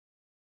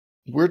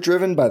We're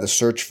driven by the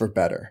search for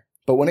better.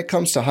 But when it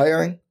comes to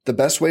hiring, the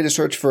best way to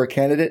search for a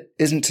candidate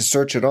isn't to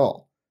search at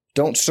all.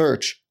 Don't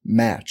search,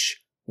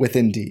 match with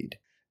Indeed.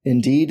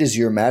 Indeed is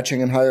your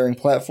matching and hiring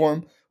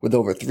platform with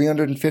over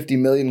 350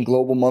 million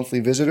global monthly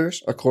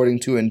visitors,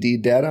 according to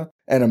Indeed data,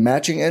 and a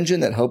matching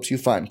engine that helps you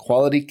find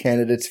quality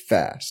candidates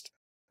fast.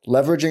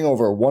 Leveraging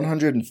over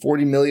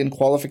 140 million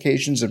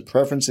qualifications and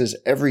preferences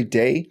every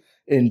day,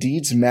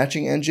 Indeed's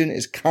matching engine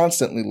is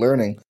constantly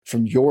learning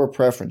from your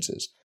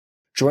preferences.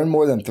 Join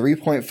more than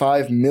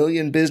 3.5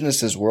 million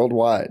businesses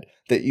worldwide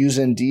that use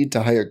Indeed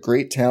to hire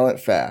great talent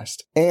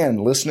fast.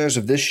 And listeners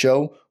of this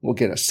show will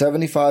get a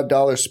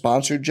 $75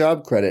 sponsored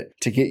job credit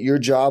to get your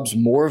jobs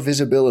more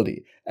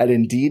visibility at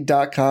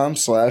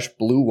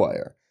Indeed.com/Blue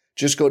Wire.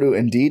 Just go to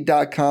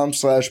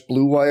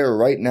Indeed.com/Blue Wire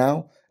right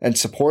now and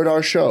support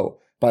our show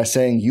by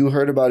saying you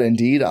heard about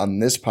Indeed on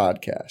this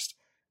podcast.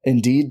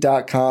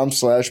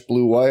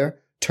 Indeed.com/Blue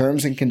Wire.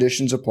 Terms and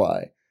conditions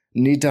apply.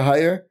 Need to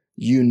hire?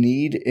 You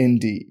need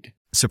Indeed.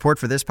 Support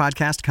for this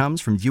podcast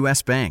comes from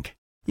U.S. Bank.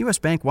 U.S.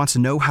 Bank wants to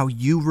know how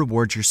you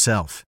reward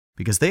yourself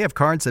because they have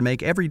cards that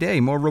make every day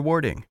more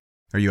rewarding.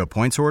 Are you a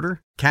points hoarder,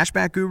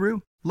 cashback guru,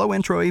 low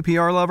intro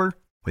APR lover?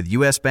 With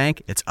U.S.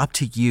 Bank, it's up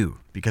to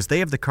you because they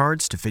have the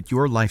cards to fit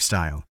your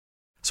lifestyle.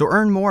 So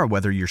earn more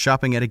whether you're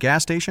shopping at a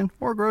gas station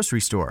or a grocery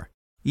store,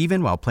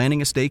 even while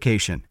planning a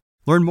staycation.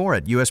 Learn more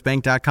at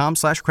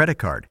usbank.com/credit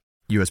card.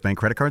 U.S. Bank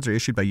credit cards are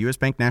issued by U.S.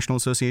 Bank National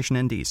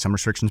Association ND. Some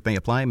restrictions may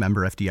apply.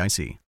 Member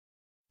FDIC.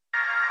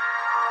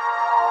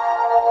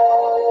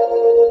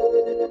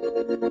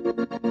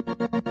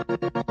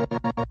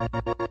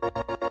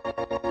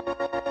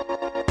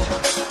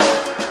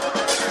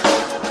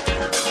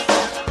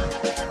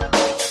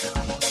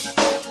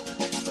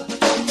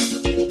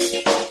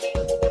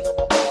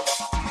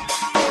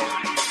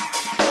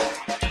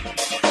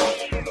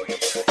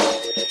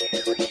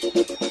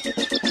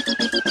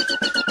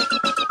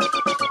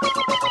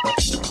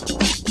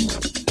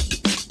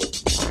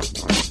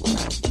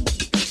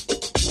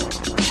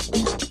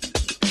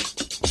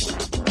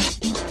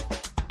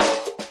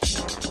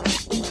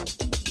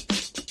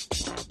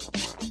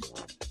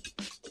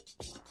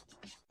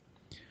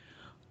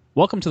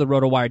 Welcome to the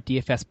RotoWire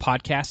DFS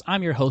podcast.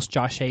 I'm your host,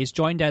 Josh Hayes,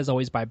 joined as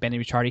always by Benny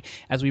Ricciardi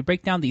as we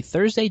break down the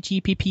Thursday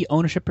GPP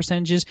ownership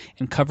percentages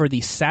and cover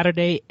the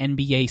Saturday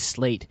NBA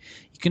slate.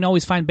 You can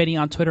always find Benny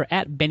on Twitter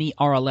at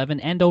BennyR11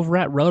 and over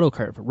at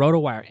RotoCurve,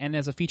 RotoWire, and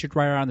as a featured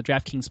writer on the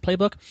DraftKings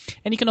Playbook.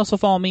 And you can also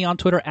follow me on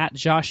Twitter at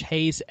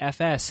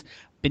JoshHayesFS.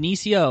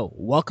 Benicio,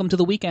 welcome to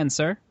the weekend,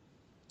 sir.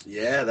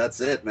 Yeah,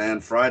 that's it,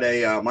 man.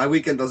 Friday, my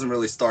weekend doesn't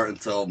really start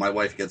until my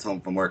wife gets home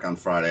from work on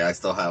Friday. I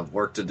still have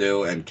work to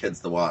do and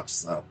kids to watch.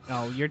 So.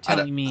 Oh, you're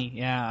telling me.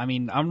 Yeah, I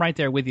mean, I'm right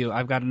there with you.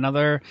 I got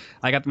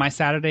my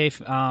Saturday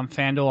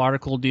FanDuel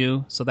article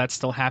due, so that's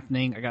still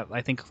happening. I got,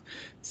 I think,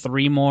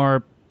 3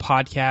 more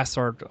podcasts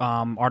or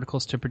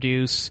articles to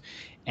produce,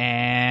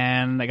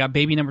 and I got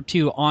baby number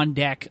 2 on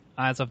deck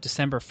as of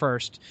December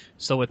 1st.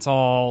 So it's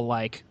all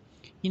like,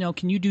 you know,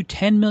 can you do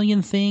 10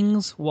 million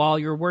things while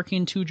you're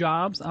working 2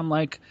 jobs? I'm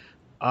like,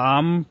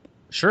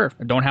 sure.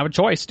 I don't have a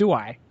choice, do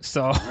I?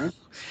 So,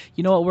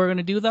 you know what we're going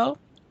to do, though?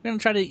 We're going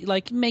to try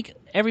to make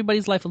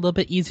everybody's life a little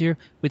bit easier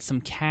with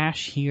some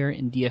cash here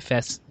in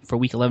DFS for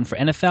Week 11 for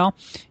NFL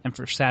and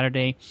for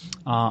Saturday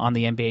on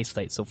the NBA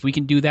slate. So if we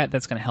can do that,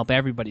 that's going to help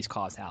everybody's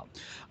cause out.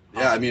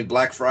 Yeah, I mean,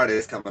 Black Friday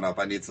is coming up.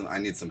 I need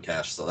some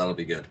cash, so that'll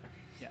be good.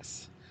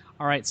 Yes.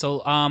 All right,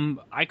 so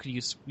I could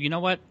use a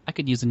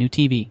new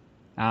TV.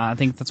 I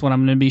think that's what I'm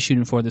going to be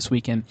shooting for this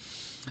weekend.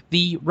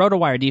 The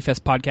RotoWire DFS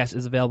podcast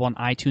is available on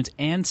iTunes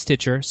and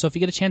Stitcher, so if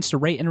you get a chance to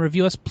rate and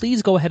review us,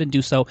 please go ahead and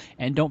do so,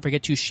 and don't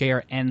forget to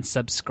share and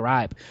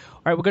subscribe.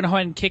 All right, we're going to go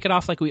ahead and kick it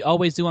off like we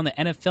always do on the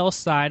NFL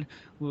side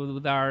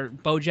with our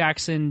Bo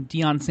Jackson,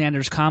 Deion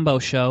Sanders combo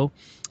show.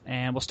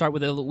 And we'll start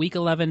with the Week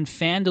 11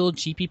 FanDuel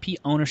GPP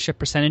ownership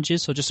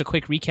percentages. So just a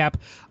quick recap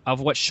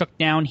of what shook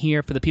down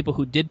here for the people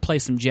who did play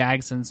some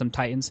Jags and some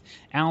Titans.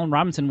 Allen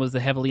Robinson was the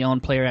heavily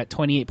owned player at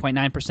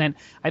 28.9%.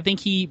 I think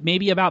he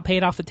maybe about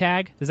paid off the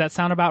tag. Does that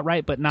sound about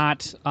right? But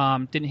not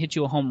didn't hit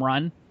you a home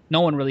run.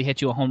 No one really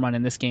hit you a home run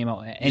in this game.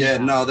 Anyhow. Yeah,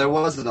 no, there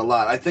wasn't a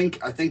lot. I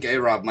think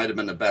A-Rob might have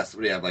been the best.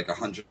 What do you have, like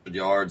 100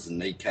 yards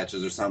and 8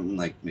 catches or something,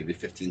 like maybe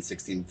 15,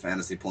 16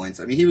 fantasy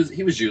points. I mean, he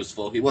was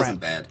useful. He wasn't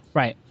bad.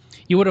 Right.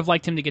 You would have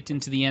liked him to get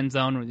into the end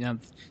zone, you know,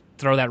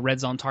 throw that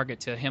red zone target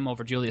to him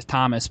over Julius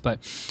Thomas. But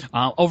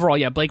overall,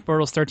 yeah, Blake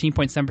Bortles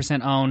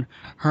 13.7% owned,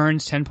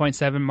 Hearns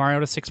 10.7%,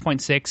 Mariota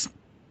 6.6%.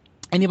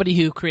 Anybody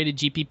who created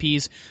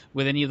GPPs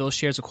with any of those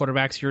shares of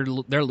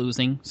quarterbacks, they're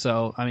losing.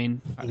 So, I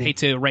mean, I hate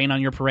to rain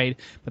on your parade,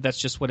 but that's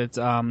just what it's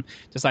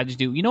decided to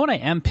do. You know what I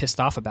am pissed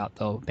off about,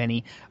 though,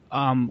 Benny?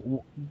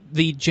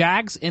 The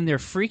Jags in their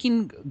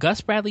freaking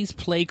Gus Bradley's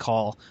play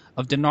call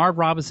of Denard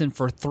Robinson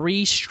for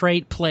 3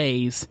 straight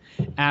plays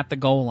at the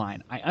goal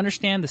line. I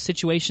understand the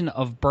situation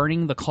of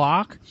burning the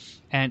clock.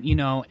 And, you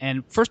know,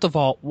 and first of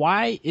all,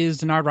 why is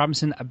Denard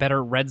Robinson a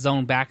better red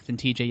zone back than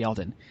TJ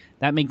Yeldon?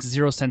 That makes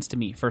 0 sense to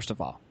me, first of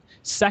all.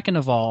 Second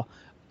of all,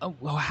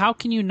 how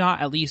can you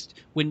not at least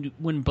when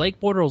Blake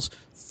Bortles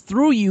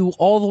threw you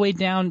all the way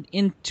down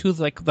into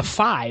like the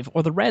 5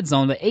 or the red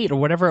zone, the 8 or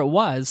whatever it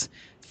was,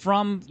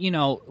 from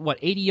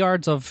 80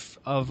 yards of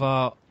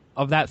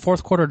that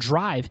fourth quarter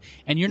drive,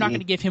 and you're not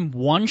going to give him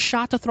one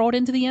shot to throw it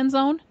into the end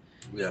zone?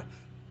 Yeah.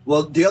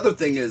 Well, the other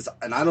thing is,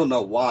 and I don't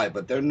know why,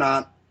 but they're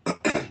not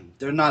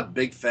they're not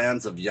big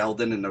fans of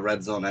Yeldon in the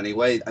red zone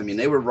anyway. I mean,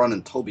 they were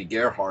running Toby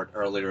Gerhart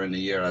earlier in the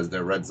year as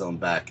their red zone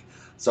back.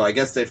 So I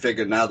guess they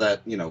figured now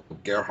that,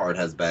 Gerhart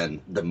has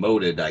been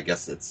demoted, I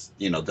guess it's,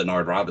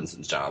 Denard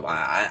Robinson's job.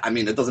 I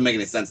mean, it doesn't make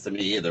any sense to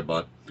me either,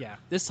 but... Yeah,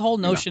 this whole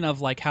notion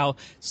of like how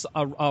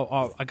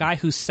a guy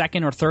who's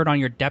second or third on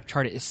your depth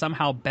chart is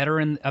somehow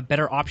a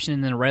better option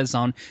in the red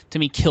zone, to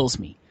me, kills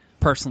me,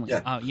 personally.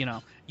 Yeah.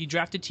 You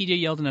drafted T.J.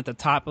 Yeldon at the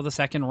top of the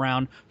second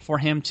round for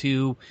him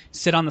to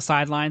sit on the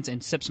sidelines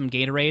and sip some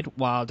Gatorade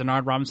while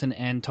Denard Robinson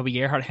and Toby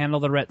Gerhart handle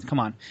the red. Come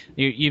on,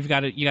 you got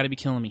to be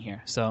killing me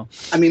here. So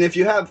I mean, if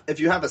you have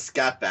a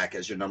scat back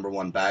as your number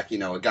one back,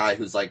 a guy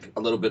who's like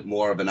a little bit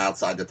more of an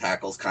outside the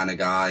tackles kind of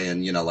guy,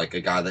 and like a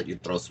guy that you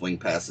throw swing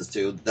passes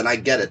to, then I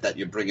get it that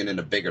you're bringing in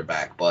a bigger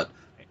back, but.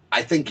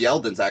 I think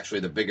Yeldon's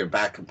actually the bigger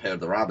back compared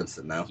to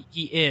Robinson now.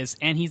 He is,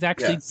 and he's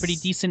actually pretty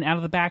decent out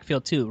of the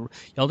backfield too.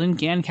 Yeldon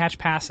can catch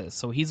passes,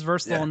 so he's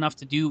versatile enough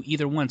to do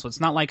either one. So it's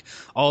not like,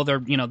 they're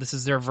this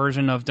is their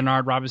version of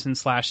Denard Robinson /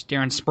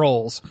 Darren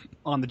Sproles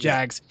on the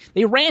Jags. Yeah.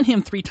 They ran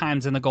him 3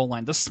 times in the goal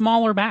line, the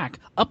smaller back,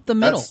 up the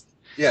middle.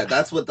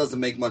 That's what doesn't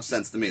make much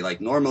sense to me.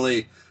 Like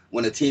normally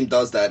when a team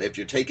does that, if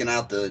you're taking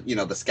out the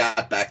the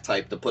scat back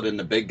type to put in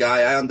the big guy,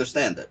 I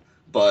understand it.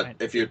 But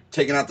if you're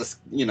taking out the,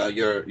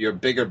 your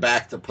bigger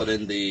back to put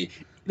in the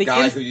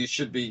guy who you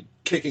should be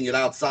kicking it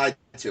outside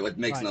to, it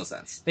makes no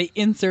sense. They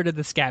inserted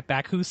the scat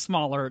back who's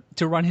smaller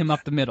to run him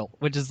up the middle,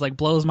 which is like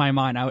blows my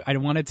mind. I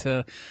wanted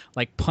to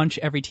like punch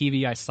every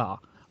TV I saw.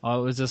 It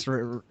was just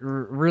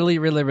really,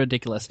 really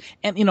ridiculous.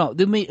 And,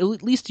 at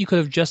least you could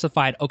have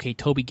justified, okay,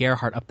 Toby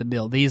Gerhart up the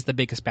middle. He's the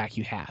biggest back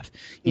you have,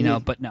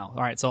 but no.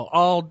 All right, so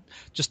I'll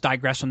just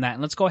digress from that.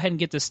 And let's go ahead and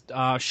get this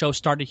show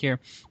started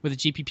here with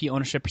the GPP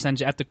ownership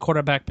percentage at the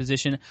quarterback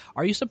position.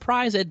 Are you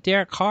surprised at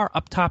Derek Carr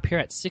up top here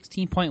at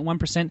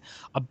 16.1%,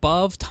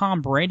 above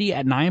Tom Brady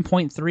at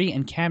 9.3%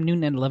 and Cam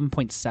Newton at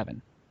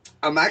 11.7%?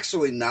 I'm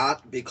actually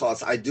not,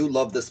 because I do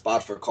love this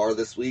spot for Carr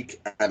this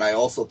week, and I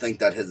also think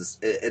that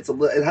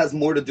it has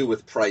more to do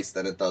with price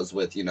than it does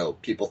with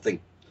people think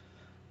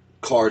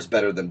Carr's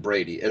better than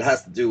Brady. It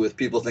has to do with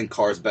people think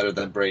Carr's better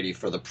than Brady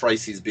for the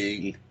price he's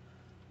being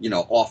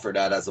offered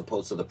at, as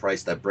opposed to the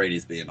price that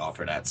Brady's being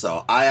offered at.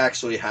 So I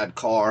actually had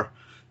Carr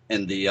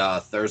in the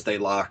Thursday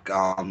lock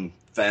FanDuel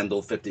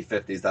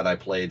 50-50s that I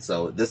played,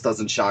 so this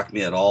doesn't shock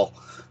me at all.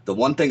 The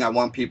one thing I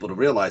want people to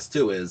realize,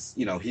 too, is,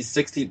 he's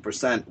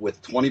 16%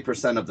 with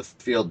 20% of the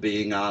field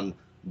being on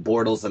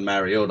Bortles and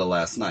Mariota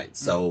last night.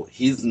 So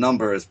his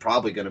number is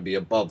probably going to be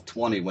above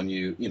 20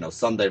 when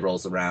Sunday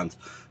rolls around,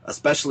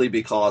 especially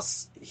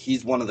because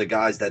he's one of the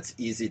guys that's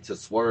easy to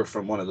swerve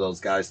from one of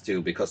those guys,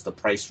 too, because the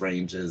price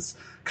range is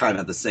kind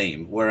of the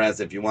same. Whereas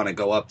if you want to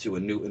go up to a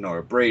Newton or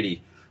a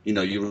Brady,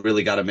 you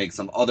really got to make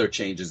some other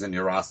changes in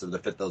your roster to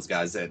fit those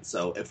guys in.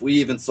 So if we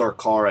even saw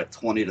Carr at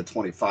 20 to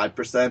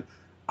 25%,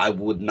 I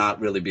would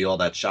not really be all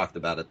that shocked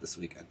about it this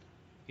weekend.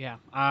 Yeah,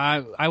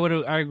 I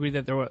agree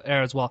that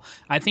there as well.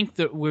 I think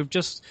that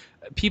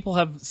people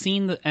have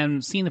seen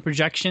the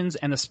projections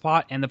and the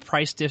spot and the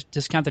price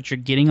discount that you're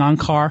getting on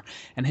Carr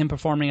and him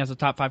performing as a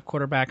top 5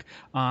 quarterback,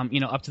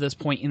 up to this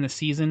point in the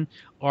season,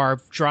 are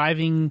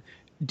driving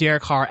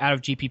Derek Carr out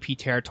of GPP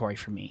territory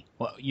for me.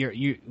 Well,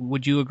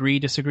 would you agree,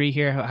 disagree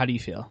here? How do you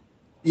feel?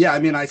 Yeah, I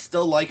mean, I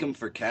still like him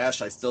for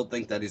cash. I still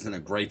think that he's in a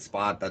great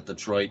spot, that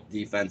Detroit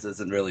defense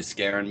isn't really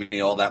scaring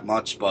me all that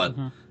much. But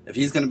if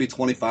he's going to be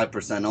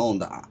 25%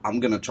 owned, I'm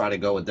going to try to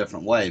go a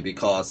different way,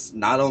 because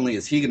not only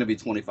is he going to be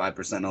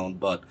 25% owned,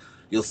 but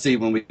you'll see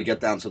when we get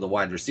down to the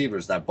wide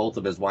receivers that both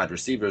of his wide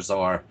receivers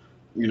are,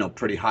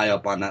 pretty high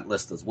up on that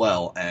list as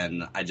well.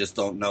 And I just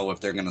don't know if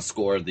they're going to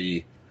score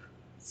the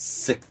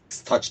 6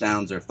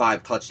 touchdowns or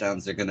 5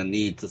 touchdowns they're going to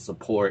need to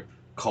support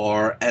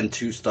Carr and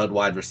 2 stud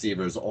wide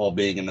receivers all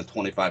being in the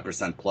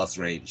 25% plus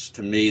range.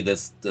 To me,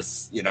 this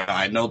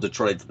I know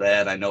Detroit's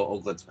bad. I know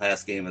Oakland's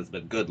pass game has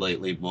been good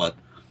lately, but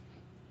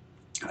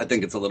I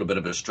think it's a little bit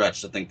of a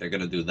stretch to think they're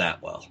going to do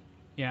that well.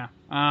 Yeah,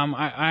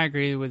 I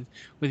agree with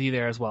you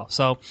there as well.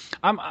 So,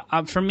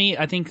 for me,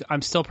 I think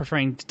I'm still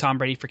preferring Tom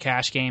Brady for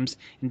cash games,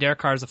 and Derek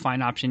Carr is a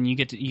fine option. You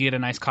get a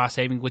nice cost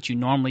saving, which you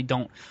normally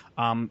don't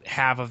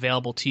have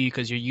available to you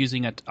because you're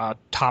using a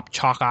top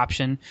chalk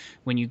option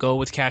when you go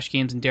with cash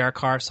games and Derek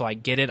Carr. So I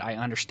get it, I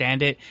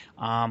understand it.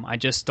 I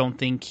just don't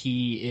think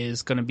he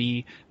is going to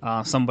be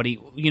somebody.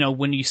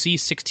 When you see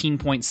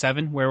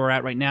 16.7 where we're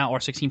at right now, or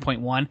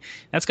 16.1,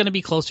 that's going to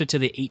be closer to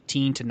the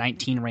 18 to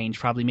 19 range,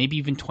 probably maybe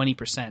even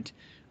 20%.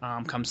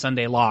 Come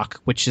Sunday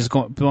lock, which is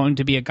going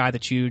to be a guy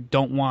that you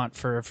don't want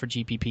for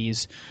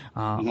GPPs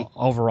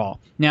overall.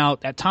 Now,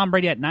 at Tom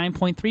Brady at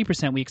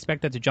 9.3%, we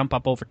expect that to jump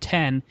up over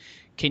 10.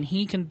 Can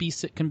he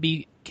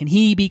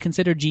be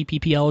considered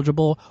GPP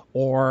eligible,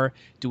 or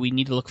do we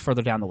need to look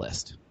further down the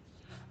list?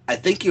 I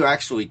think you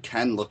actually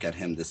can look at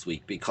him this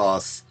week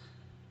because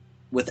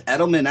with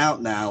Edelman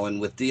out now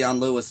and with Dion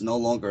Lewis no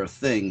longer a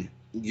thing,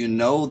 you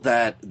know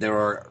that there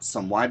are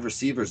some wide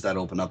receivers that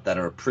open up that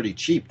are pretty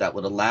cheap that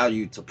would allow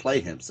you to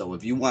play him. So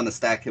if you want to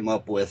stack him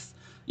up with,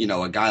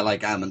 a guy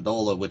like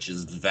Amendola, which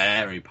is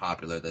very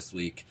popular this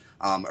week,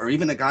 or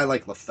even a guy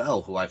like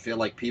LaFell, who I feel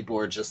like people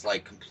are just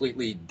like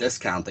completely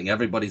discounting.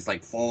 Everybody's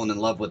like falling in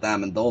love with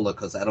Amendola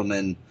because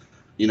Edelman,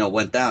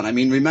 went down. I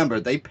mean, remember,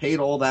 they paid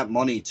all that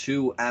money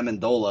to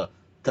Amendola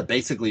to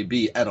basically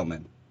be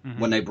Edelman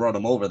when they brought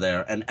him over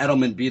there. And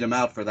Edelman beat him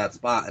out for that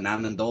spot. And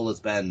Amendola's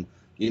been,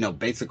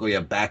 basically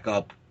a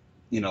backup,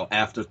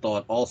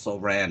 afterthought, also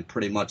ran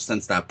pretty much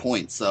since that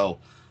point. So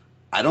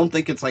I don't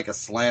think it's like a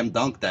slam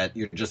dunk that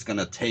you're just going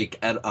to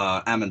take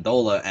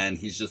Amendola and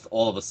he's just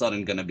all of a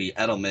sudden going to be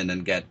Edelman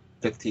and get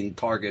 15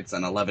 targets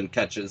and 11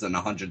 catches and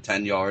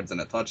 110 yards and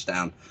a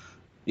touchdown.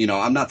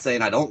 I'm not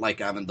saying I don't like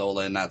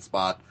Amendola in that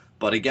spot.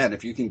 But again,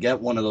 if you can get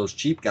one of those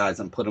cheap guys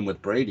and put him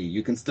with Brady,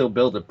 you can still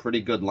build a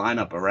pretty good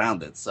lineup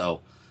around it.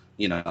 So,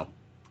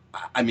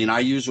 I mean, I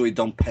usually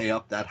don't pay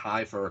up that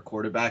high for a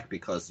quarterback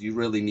because you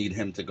really need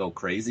him to go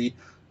crazy.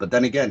 But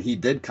then again, he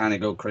did kind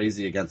of go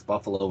crazy against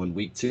Buffalo in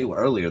week 2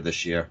 earlier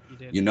this year.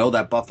 You know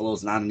that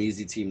Buffalo's not an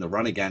easy team to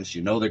run against.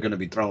 You know they're going to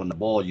be throwing the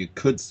ball. You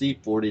could see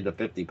 40 to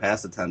 50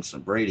 pass attempts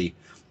from Brady.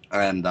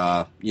 And,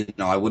 I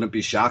wouldn't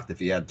be shocked if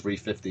he had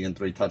 350 and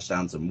 3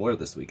 touchdowns or more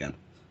this weekend.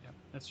 Yeah,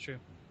 that's true.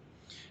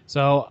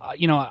 So,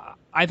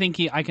 I think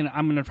I'm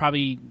going to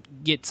probably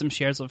get some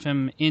shares of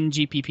him in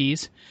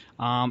GPPs,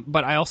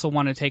 but I also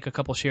want to take a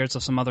couple shares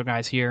of some other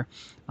guys here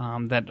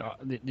that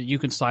you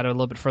can slide a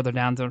little bit further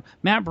down.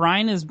 Matt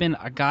Bryan has been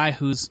a guy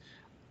who's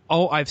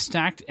I've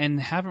stacked and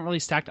haven't really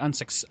stacked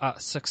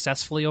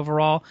successfully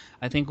overall.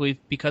 I think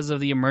because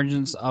of the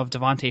emergence of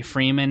Devontae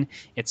Freeman,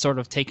 it's sort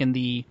of taken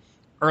the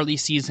early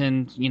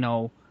season,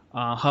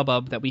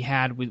 hubbub that we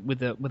had with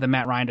the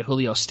Matt Ryan to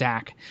Julio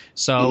stack.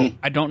 So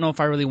I don't know if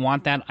I really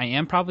want that. I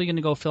am probably going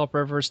to go Phillip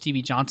Rivers,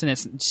 Stevie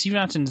Johnson. Stevie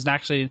Johnson is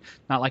actually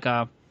not like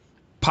a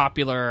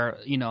popular,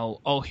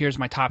 here's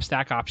my top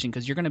stack option,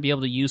 because you're going to be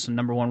able to use some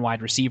number one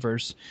wide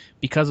receivers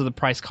because of the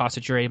price cost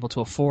that you're able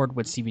to afford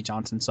with Stevie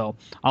Johnson. So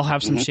I'll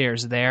have some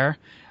shares there.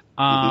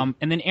 And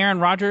then Aaron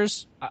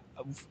Rodgers,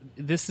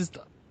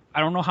 I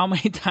don't know how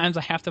many times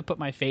I have to put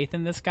my faith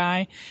in this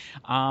guy,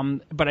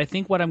 but I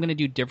think what I'm going to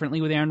do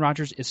differently with Aaron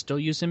Rodgers is still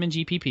use him in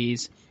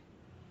GPPs.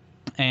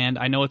 And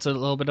I know it's a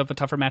little bit of a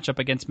tougher matchup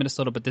against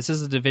Minnesota, but this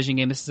is a division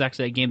game. This is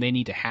actually a game they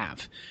need to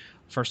have,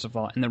 first of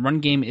all. And the run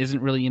game isn't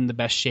really in the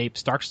best shape.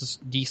 Starks is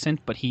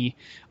decent, but he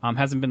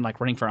hasn't been like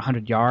running for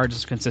 100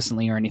 yards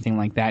consistently or anything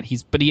like that.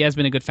 But he has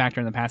been a good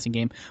factor in the passing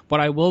game. What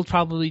I will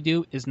probably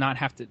do is not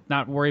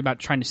worry about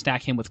trying to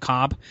stack him with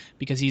Cobb,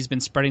 because he's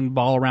been spreading the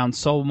ball around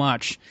so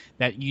much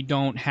that you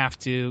don't have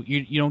to.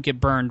 You don't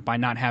get burned by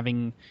not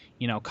having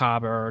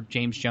Cobb or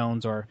James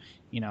Jones or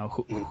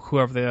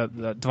whoever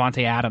the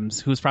Devontae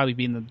Adams, who's probably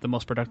been the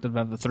most productive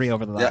of the three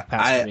over the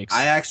past 2 weeks.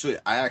 I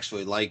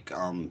actually like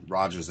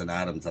Rodgers and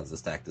Adams as a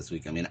stack this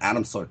week. I mean,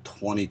 Adams saw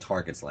 20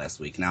 targets last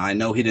week. Now, I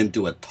know he didn't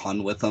do a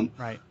ton with them,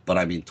 right? But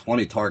I mean,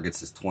 20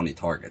 targets is 20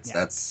 targets. Yeah.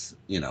 That's,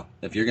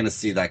 if you're going to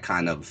see that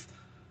kind of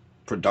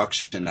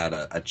production at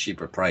a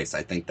cheaper price,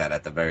 I think that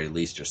at the very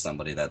least you're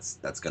somebody that's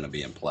going to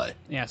be in play.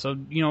 Yeah, so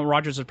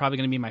Rodgers is probably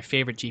going to be my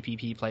favorite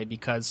GPP play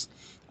because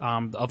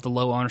of the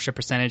low ownership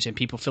percentage, and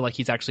people feel like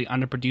he's actually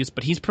underproduced,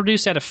 but he's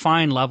produced at a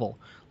fine level.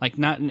 Like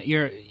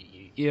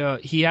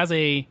he has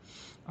a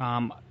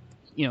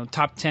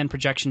top 10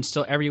 projection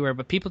still everywhere,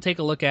 but people take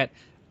a look at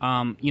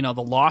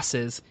the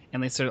losses,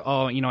 and they say,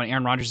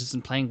 Aaron Rodgers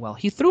isn't playing well.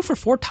 He threw for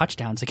 4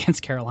 touchdowns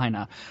against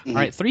Carolina. All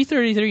right,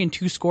 333 and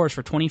 2 scores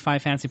for 25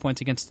 fantasy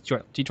points against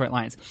Detroit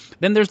Lions.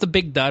 Then there's the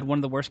big dud, one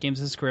of the worst games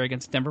of his career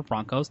against Denver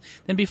Broncos.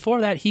 Then before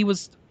that, he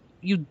was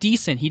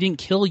decent. He didn't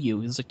kill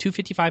you. He was like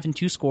 255 and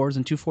 2 scores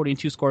and 240 and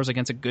 2 scores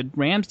against a good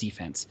Rams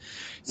defense.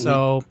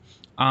 So,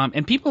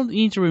 and people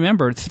need to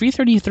remember,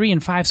 333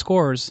 and 5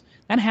 scores,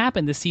 that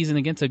happened this season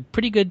against a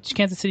pretty good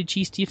Kansas City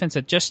Chiefs defense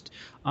that just,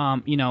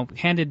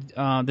 handed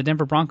the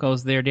Denver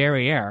Broncos their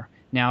derriere.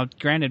 Now,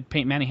 granted,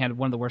 Peyton Manning had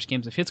one of the worst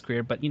games of his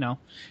career, but,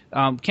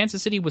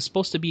 Kansas City was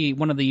supposed to be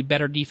one of the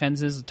better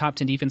defenses, the top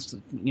 10 defense,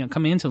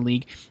 coming into the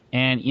league,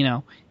 and,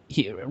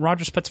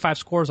 Rodgers puts 5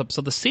 scores up,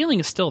 so the ceiling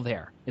is still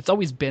there. It's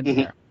always been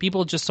there.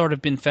 People just sort of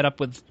been fed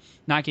up with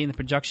not getting the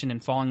production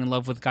and falling in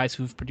love with guys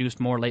who've produced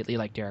more lately,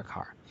 like Derek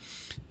Carr.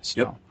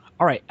 So,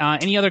 all right.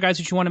 Any other guys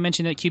that you want to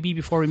mention at QB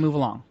before we move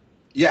along?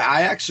 Yeah,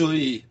 I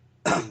actually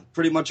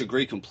pretty much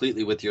agree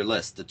completely with your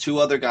list. The 2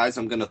 other guys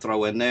I'm going to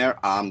throw in there,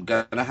 I'm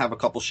going to have a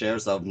couple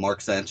shares of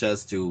Mark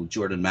Sanchez to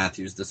Jordan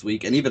Matthews this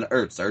week, and even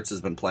Ertz. Ertz has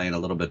been playing a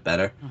little bit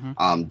better.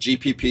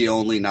 GPP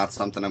only, not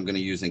something I'm going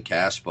to use in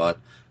cash, but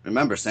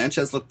remember,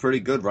 Sanchez looked pretty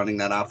good running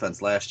that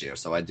offense last year,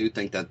 so I do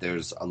think that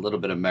there's a little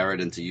bit of merit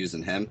into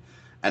using him.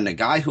 And the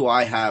guy who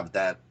I have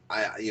that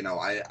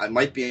I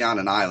might be on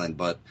an island,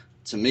 but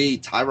to me,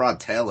 Tyrod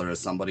Taylor is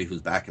somebody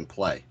who's back in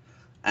play.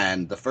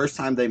 And the first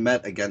time they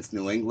met against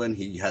New England,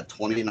 he had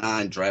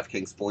 29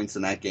 DraftKings points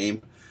in that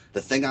game.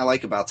 the thing I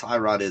like about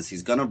Tyrod is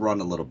he's going to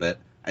run a little bit,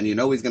 and he's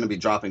going to be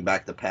dropping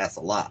back to pass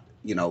a lot.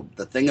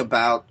 The thing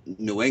about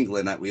New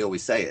England that we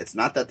always say, it's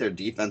not that their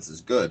defense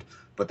is good,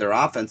 but their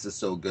offense is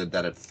so good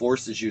that it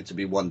forces you to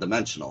be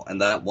one-dimensional,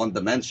 and that one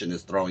dimension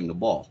is throwing the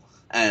ball.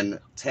 And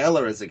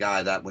Taylor is a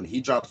guy that when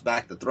he drops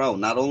back to throw,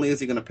 not only is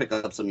he going to pick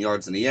up some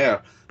yards in the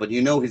air, but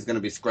he's going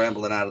to be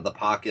scrambling out of the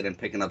pocket and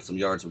picking up some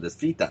yards with his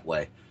feet that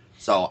way.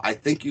 So I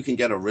think you can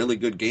get a really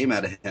good game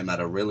out of him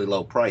at a really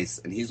low price,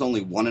 and he's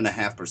only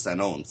 1.5%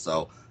 owned.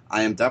 So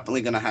I am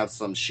definitely going to have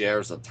some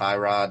shares of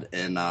Tyrod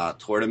in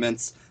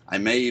tournaments. I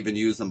may even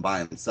use him by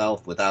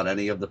himself without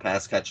any of the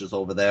pass catchers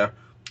over there.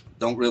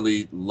 Don't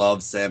really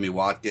love Sammy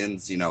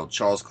Watkins.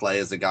 Charles Clay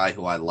is a guy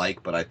who I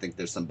like, but I think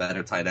there's some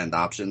better tight end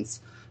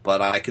options. But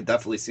I could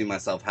definitely see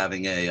myself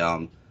having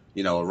a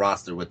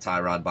roster with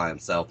Tyrod by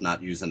himself,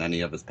 not using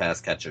any of his pass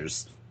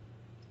catchers.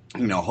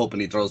 Hoping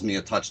he throws me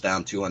a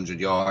touchdown, 200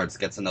 yards,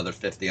 gets another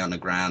 50 on the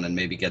ground, and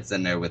maybe gets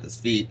in there with his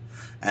feet,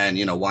 and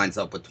winds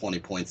up with 20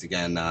 points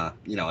again. At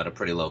a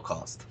pretty low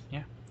cost.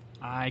 Yeah.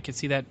 I could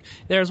see that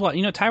there as well.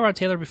 Tyrod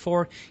Taylor,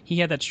 before he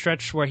had that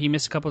stretch where he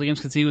missed a couple of games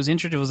because he was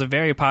injured, it was a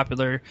very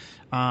popular,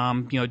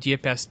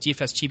 DFS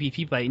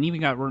GPP play, and even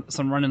got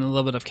some running a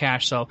little bit of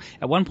cash. So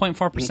at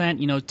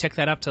 1.4%, tick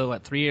that up to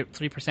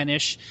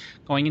 3%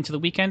 going into the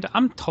weekend.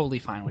 I'm totally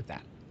fine with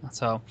that.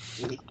 So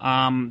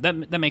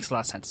that makes a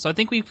lot of sense. So I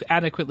think we've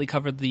adequately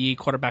covered the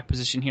quarterback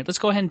position here. Let's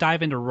go ahead and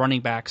dive into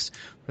running backs.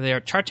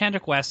 There,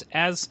 Charcandrick West,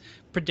 as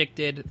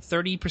predicted,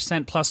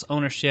 30% plus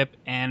ownership,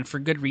 and for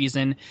good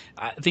reason.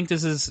 I think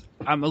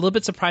I'm a little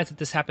bit surprised that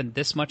this happened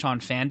this much on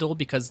FanDuel,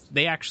 because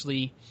they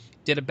actually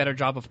did a better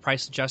job of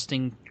price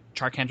adjusting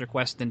Charcandrick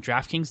West than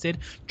DraftKings did.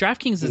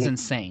 DraftKings is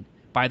insane,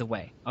 by the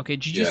way. Okay,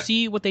 did you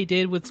see what they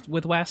did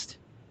with West?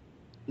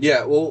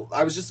 Yeah, well,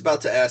 I was just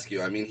about to ask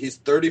you. I mean, he's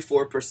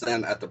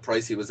 34% at the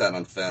price he was at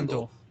on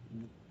FanDuel.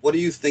 What do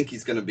you think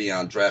he's going to be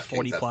on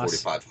DraftKings at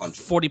 4,500?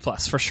 40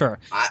 plus, for sure.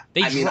 I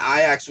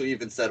actually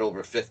even said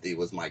over 50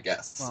 was my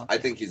guess. Well, I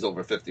think he's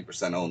over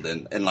 50% owned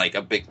in like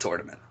a big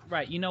tournament.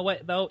 Right. You know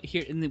what, though?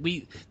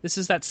 This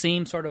is that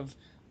same sort of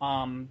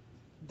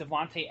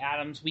Devontae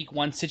Adams Week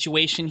 1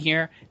 situation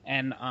here,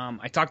 and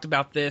I talked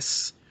about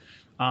this,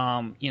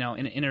 in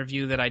an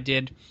interview that I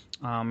did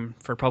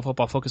for Pro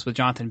Football Focus with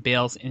Jonathan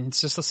Bales, and it's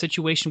just a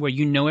situation where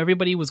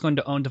everybody was going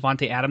to own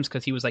Devontae Adams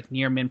because he was like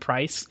near min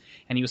price,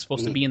 and he was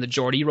supposed to be in the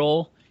Jordy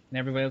role, and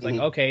everybody was like,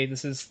 okay,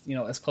 this is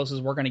as close as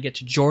we're going to get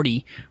to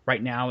Jordy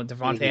right now, with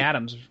Devontae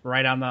Adams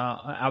right on the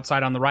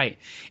outside on the right,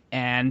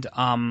 and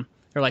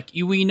they're like,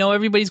 we know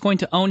everybody's going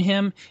to own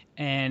him,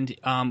 and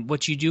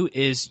what you do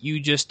is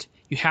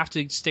you have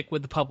to stick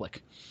with the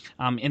public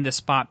in this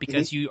spot,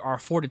 because you are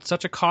afforded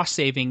such a cost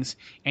savings,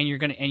 and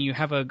you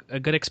have a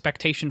good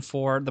expectation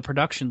for the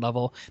production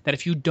level, that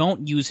if you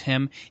don't use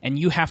him and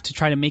you have to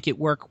try to make it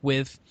work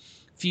with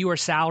fewer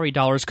salary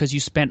dollars because you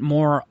spent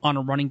more on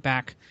a running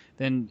back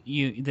than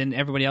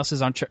everybody else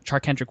is on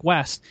Charcandrick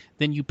West,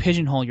 then you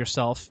pigeonhole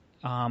yourself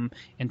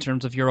in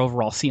terms of your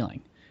overall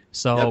ceiling.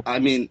 So yep, I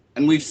mean,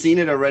 and we've seen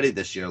it already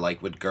this year,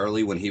 like with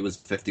Gurley when he was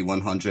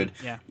 5,100.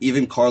 Yeah.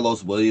 Even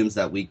Carlos Williams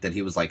that week that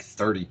he was like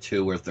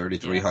 32 or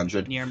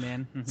 3,300. Near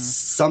man.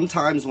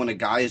 Sometimes when a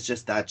guy is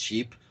just that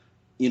cheap,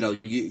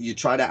 you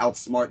try to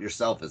outsmart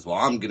yourself as well.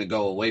 I'm going to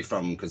go away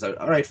from him because,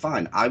 all right,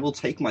 fine. I will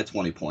take my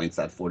 20 points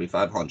at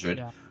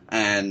 4,500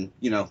 and,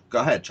 go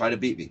ahead, try to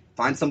beat me.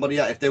 Find somebody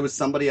else. If there was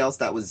somebody else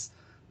that was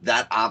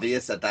that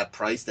obvious at that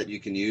price that you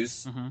can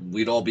use,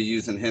 we'd all be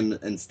using him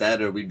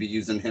instead, or we'd be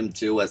using him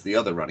too as the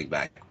other running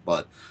back.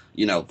 But,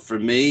 for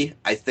me,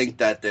 I think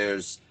that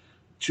there's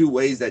two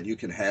ways that you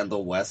can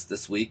handle West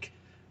this week.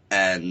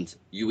 And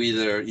you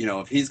either,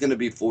 if he's going to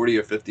be 40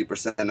 or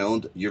 50%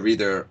 owned, you're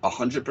either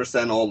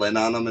 100% all in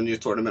on him in your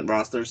tournament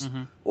rosters,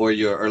 or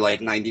you're like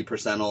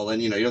 90% all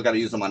in. You don't got to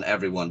use them on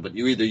everyone, but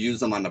you either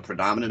use them on the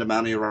predominant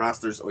amount of your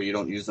rosters, or you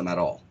don't use them at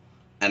all.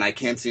 And I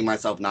can't see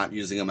myself not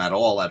using him at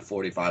all at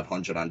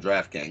 4,500 on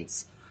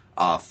DraftKings.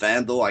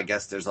 FanDuel, I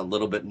guess there's a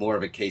little bit more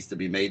of a case to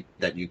be made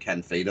that you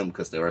can fade him,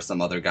 because there are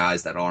some other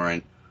guys that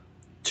aren't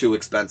too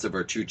expensive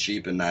or too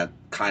cheap in that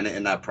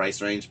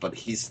price range, but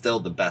he's still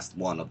the best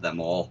one of them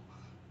all.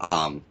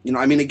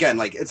 Again,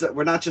 like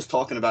we're not just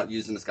talking about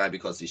using this guy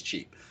because he's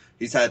cheap.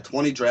 He's had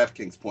 20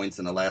 DraftKings points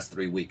in the last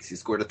 3 weeks. He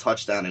scored a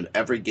touchdown in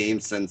every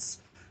game since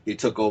he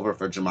took over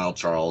for Jamal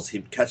Charles. He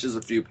catches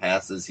a few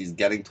passes. He's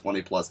getting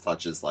 20-plus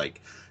touches.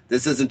 Like,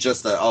 this isn't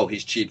just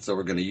he's cheap, so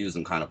we're going to use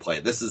him kind of play.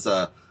 This is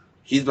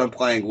he's been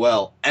playing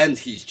well, and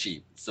he's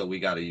cheap, so we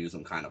got to use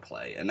him kind of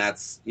play. And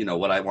that's,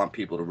 what I want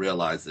people to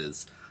realize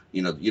is,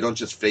 you don't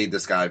just fade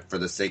this guy for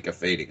the sake of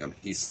fading him.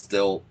 He's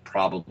still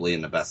probably in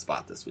the best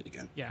spot this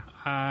weekend. Yeah,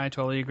 I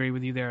totally agree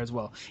with you there as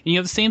well. And you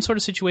have the same sort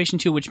of situation,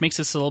 too, which makes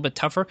this a little bit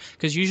tougher,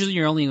 because usually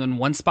you're only in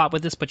one spot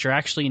with this, but you're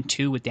actually in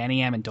two with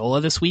Danny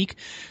Amendola this week.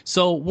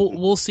 So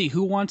we'll see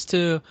who wants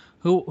to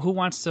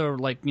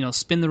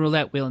spin the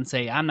roulette wheel and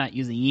say, I'm not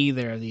using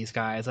either of these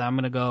guys. I'm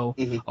going to go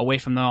away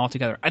from them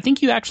altogether. I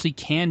think you actually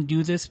can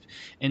do this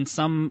at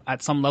some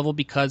level,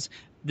 because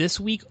this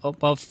week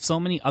above so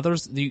many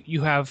others,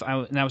 you have,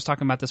 and I was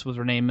talking about this with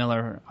Renee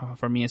Miller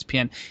from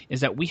ESPN,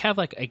 is that we have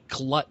like a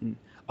glutton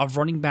of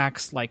running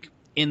backs like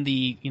in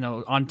the,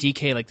 on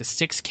DK, like the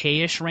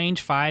 6K-ish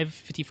range,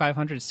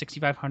 5,500 to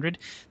 6,500,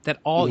 that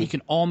you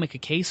can all make a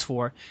case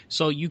for.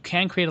 So you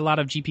can create a lot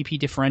of GPP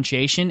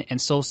differentiation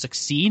and still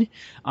succeed.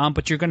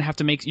 But you're still going to have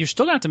to make,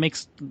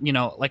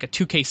 like a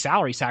 2K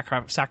salary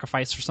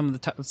sacrifice for some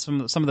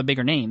of the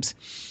bigger names,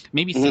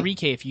 maybe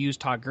 3K if you use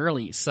Todd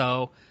Gurley.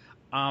 So,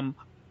 I'm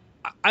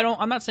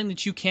not saying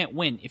that you can't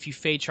win if you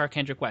fade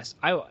Charkandrick West.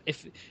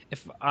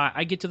 If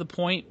I get to the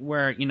point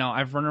where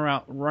I've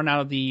run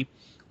out of the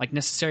like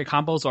necessary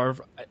combos, or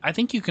I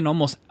think you can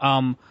almost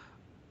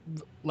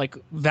like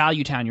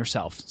value town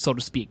yourself, so to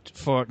speak,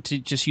 to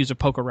just use a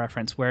poker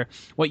reference, where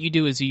what you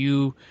do is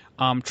you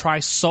try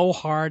so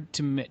hard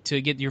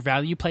to get your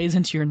value plays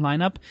into your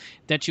lineup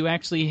that you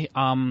actually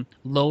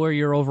lower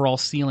your overall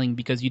ceiling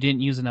because you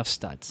didn't use enough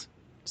studs.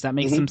 Does that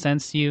make some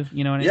sense to you?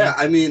 You know what I mean? Yeah,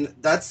 I mean,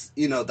 that's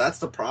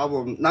the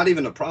problem. Not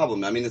even a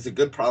problem. I mean, it's a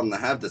good problem to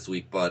have this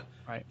week, but,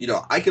 right.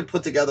 I could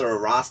put together a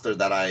roster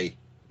that I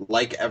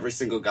like every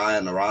single guy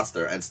on the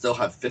roster and still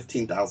have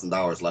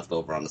 $15,000 left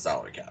over on the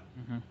salary cap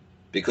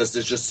because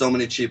there's just so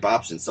many cheap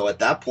options. So at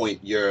that point,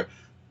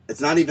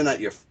 it's not even that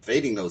you're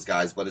fading those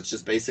guys, but it's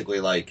just basically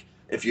like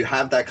if you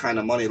have that kind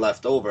of money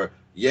left over,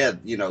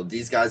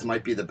 these guys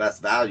might be the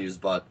best values,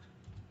 but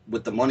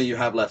with the money you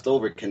have left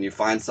over, can you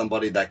find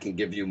somebody that can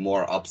give you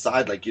more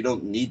upside? Like, you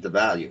don't need the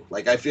value.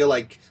 Like, I feel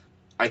like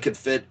I could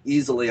fit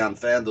easily on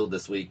FanDuel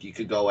this week. You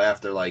could go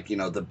after, like,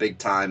 the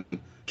big-time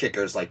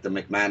kickers like the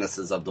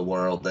McManuses of the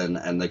world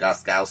and the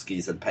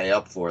Gostkowskis and pay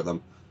up for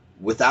them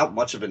without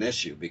much of an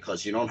issue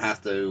because you don't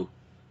have to,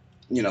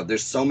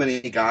 there's so many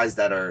guys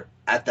that are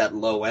at that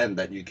low end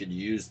that you could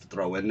use to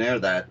throw in there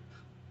that,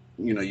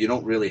 you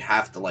don't really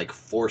have to like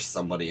force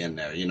somebody in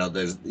there.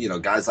 There's,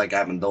 guys like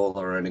Amendola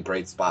are in a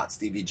great spot.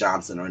 Stevie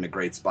Johnson are in a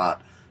great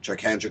spot.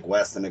 Charkandrick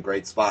West in a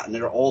great spot. And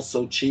they're all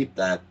so cheap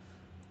that,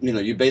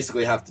 you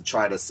basically have to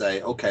try to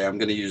say, okay, I'm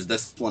going to use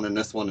this one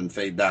and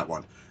fade that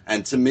one.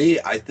 And to me,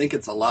 I think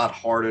it's a lot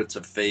harder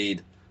to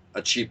fade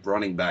a cheap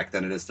running back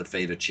than it is to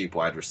fade a cheap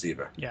wide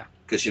receiver. Yeah.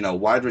 Because,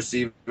 wide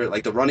receiver,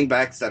 like the running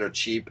backs that are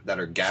cheap, that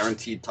are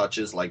guaranteed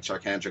touches like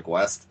Charkandrick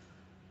West,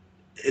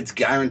 it's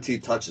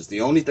guaranteed touches.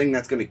 The only thing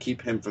that's going to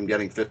keep him from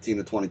getting 15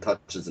 to 20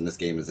 touches in this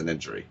game is an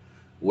injury.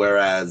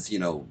 Whereas,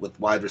 with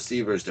wide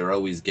receivers, they're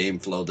always game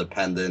flow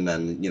dependent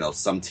and,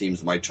 some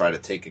teams might try to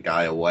take a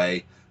guy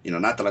away.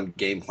 Not that I'm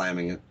game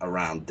planning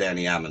around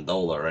Danny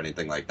Amendola or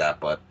anything like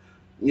that, but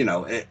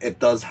it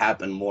does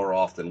happen more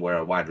often where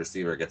a wide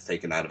receiver gets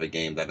taken out of a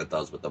game than it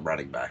does with the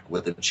running back.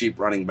 With a cheap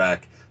running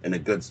back in a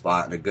good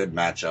spot and a good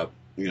matchup,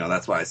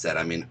 that's why I said,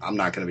 I mean, I'm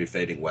not going to be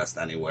fading West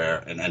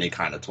anywhere in any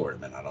kind of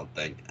tournament, I don't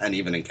think. And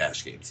even in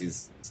cash games.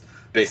 He's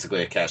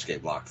basically a cash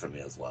game lock for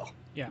me as well.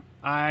 Yeah,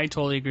 I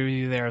totally agree with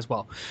you there as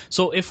well.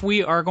 So if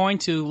we are going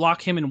to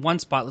lock him in one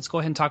spot, let's go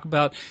ahead and talk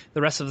about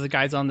the rest of the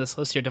guys on this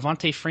list here.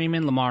 Devontae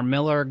Freeman, Lamar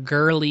Miller,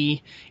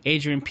 Gurley,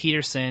 Adrian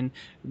Peterson.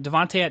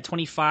 Devontae at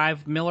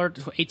 25, Miller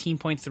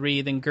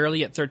 18.3, then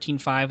Gurley at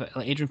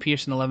 13.5, Adrian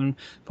Peterson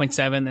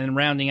 11.7, and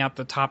rounding out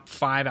the top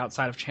five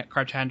outside of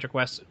Charkandrick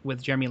West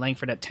with Jeremy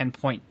Langford at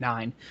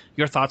 10.9.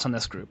 Your thoughts on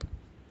this group?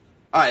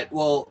 All right,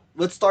 well,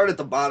 let's start at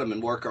the bottom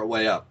and work our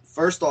way up.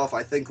 First off,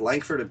 I think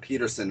Langford and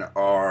Peterson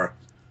are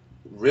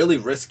really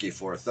risky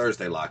for a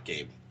Thursday lock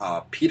game.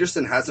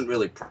 Peterson hasn't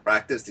really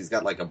practiced. He's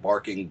got like a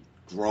barking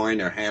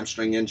groin or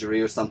hamstring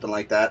injury or something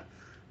like that.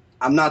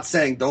 I'm not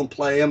saying don't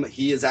play him.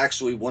 He is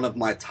actually one of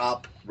my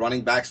top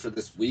running backs for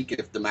this week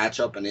if the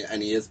matchup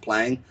and he is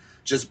playing.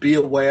 Just be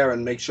aware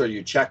and make sure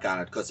you check on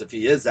it because if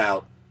he is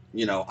out,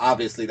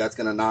 obviously that's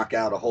going to knock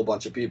out a whole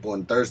bunch of people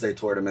in Thursday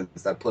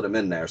tournaments that put him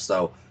in there.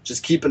 So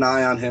just keep an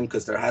eye on him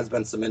because there has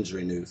been some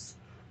injury news.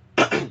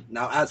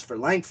 Now, as for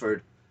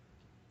Langford,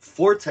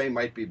 Forte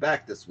might be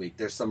back this week.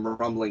 There's some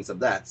rumblings of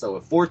that. So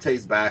if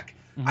Forte's back,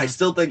 I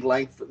still think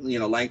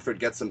Langford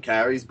gets some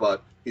carries,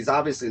 but he's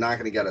obviously not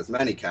going to get as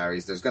many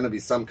carries. There's going to be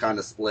some kind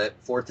of split.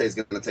 Forte's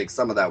going to take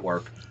some of that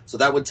work. So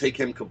that would take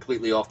him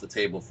completely off the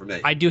table for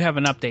me. I do have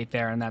an update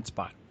there in that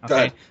spot.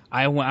 Okay,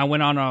 I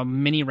went on a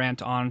mini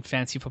rant on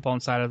Fantasy Football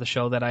Insider, the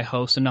show that I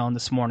host and own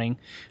this morning,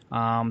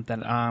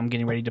 that I'm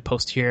getting ready to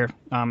post here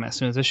as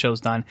soon as this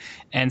show's done,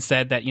 and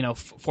said that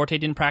Forte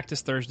didn't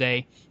practice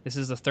Thursday. This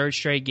is the third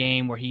straight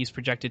game where he's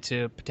projected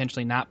to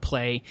potentially not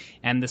play,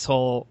 and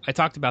I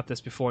talked about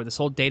this before. This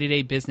whole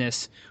day-to-day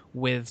business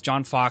with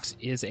John Fox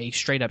is a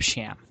straight-up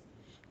sham.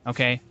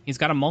 Okay, he's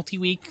got a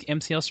multi-week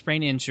MCL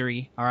sprain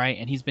injury, all right,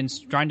 and he's been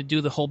trying to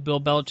do the whole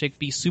Bill Belichick,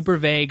 be super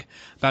vague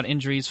about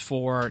injuries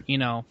for,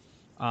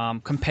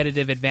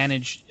 competitive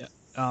advantage,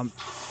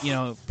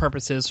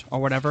 purposes or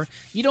whatever.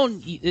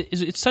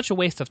 It's such a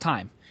waste of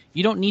time.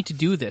 You don't need to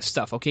do this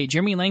stuff, okay?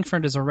 Jeremy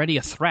Langford is already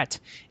a threat,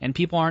 and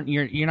people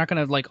you're not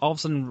going to, all of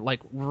a sudden,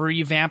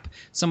 revamp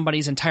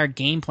somebody's entire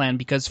game plan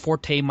because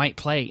Forte might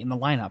play in the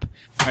lineup.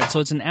 All right, so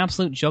it's an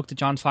absolute joke that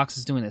John Fox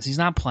is doing this. He's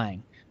not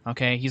playing.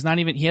 Okay, he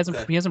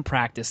hasn't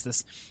practiced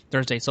this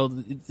Thursday.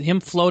 So him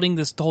floating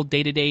this whole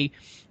day-to-day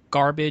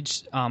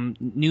garbage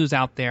news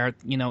out there.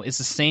 It's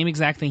the same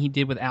exact thing he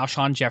did with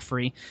Alshon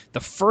Jeffrey.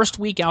 The first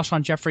week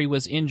Alshon Jeffrey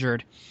was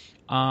injured,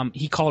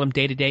 he called him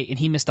day to day, and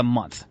he missed a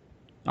month.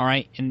 All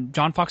right, and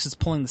John Fox is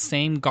pulling the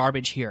same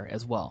garbage here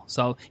as well.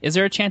 So, is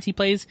there a chance he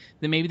plays?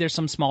 Then maybe there's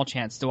some small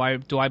chance. Do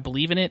I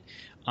believe in it?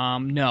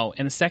 No.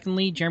 And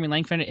secondly, Jeremy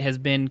Langford has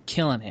been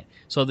killing it.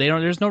 So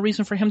there's no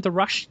reason for him to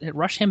rush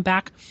him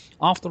back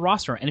off the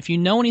roster. And if you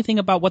know anything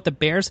about what the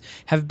Bears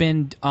have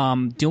been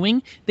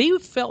doing, they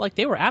felt like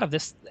they were out of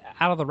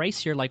the race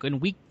here, like in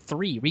week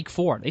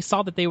 4. They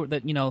saw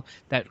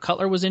that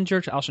Cutler was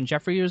injured, Alshon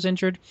Jeffrey was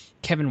injured,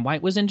 Kevin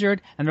White was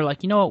injured, and they're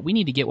like, you know what, we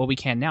need to get what we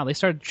can now. They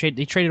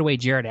traded away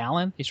Jared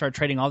Allen. They started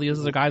trading all these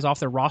other guys off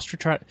their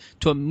roster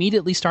to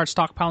immediately start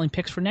stockpiling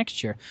picks for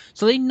next year.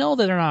 So they know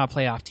that they're not a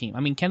playoff team. I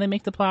mean, can they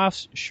make the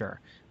playoffs?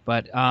 Sure,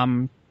 but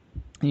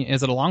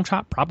is it a long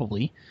shot?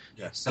 Probably.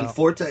 Yeah. So, and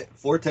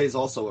Forte is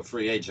also a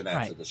free agent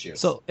after this year.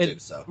 So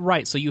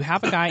you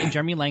have a guy in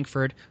Jeremy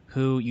Langford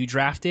who you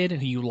drafted,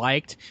 who you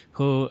liked,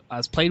 who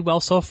has played well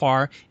so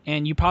far,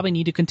 and you probably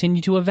need to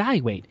continue to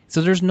evaluate.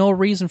 So there's no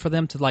reason for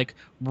them to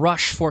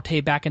rush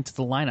Forte back into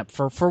the lineup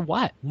for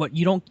what? What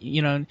you don't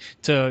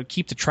to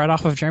keep the tread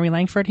off of Jeremy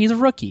Langford? He's a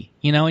rookie,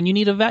 and you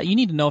need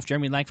to know if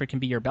Jeremy Langford can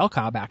be your bell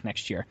cow back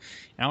next year.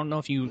 I don't know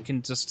if you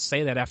can just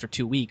say that after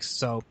 2 weeks.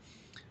 So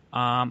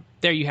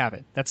there you have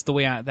it. That's the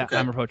way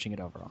I'm approaching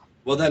it overall.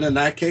 Well, then in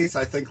that case,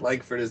 I think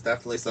Langford is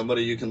definitely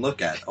somebody you can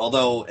look at.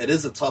 Although it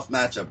is a tough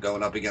matchup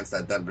going up against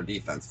that Denver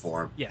defense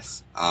for him.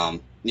 Yes.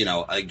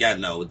 Again,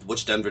 no.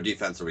 Which Denver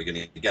defense are we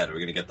going to get? Are we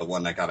going to get the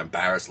one that got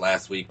embarrassed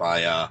last week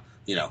by,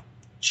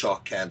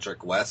 Chalk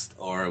Kendrick West,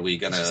 or are we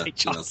going to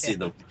see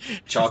the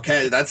Chalk?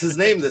 That's his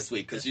name this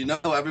week because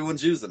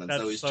everyone's using him,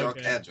 so he's Chalk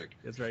Kendrick.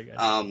 That's very good.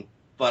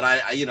 But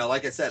I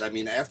like I said, I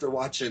mean, after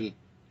watching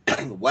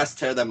West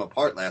tear them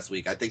apart last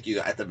week, I think you,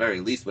 at the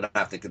very least, would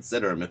have to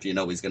consider him if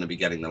he's going to be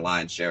getting the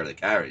lion's share of the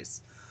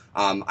carries.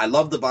 I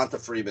love Devonta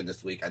Freeman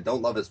this week. I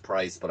don't love his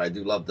price, but I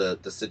do love the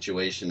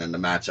situation and the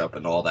matchup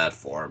and all that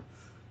for him.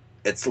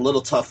 It's a little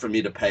tough for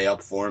me to pay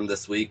up for him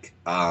this week,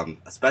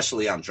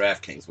 especially on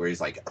DraftKings, where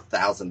he's like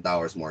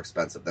 $1,000 more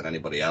expensive than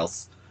anybody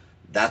else.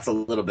 That's a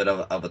little bit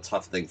of a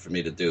tough thing for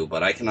me to do,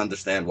 but I can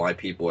understand why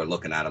people are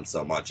looking at him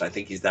so much. I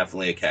think he's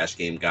definitely a cash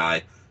game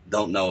guy.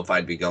 Don't know if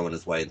I'd be going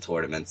his way in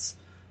tournaments.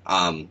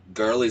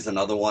 Gurley's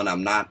another one.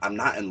 I'm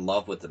not in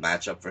love with the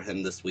matchup for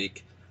him this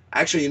week.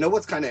 Actually,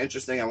 what's kind of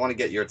interesting? I want to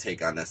get your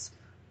take on this.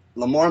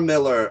 Lamar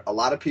Miller, a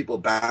lot of people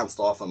bounced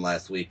off him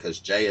last week because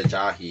Jay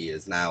Ajayi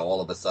is now all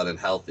of a sudden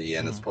healthy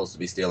and is supposed to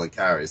be stealing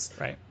carries.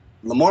 Right.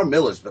 Lamar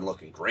Miller's been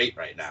looking great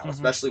right now,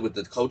 especially with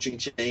the coaching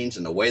change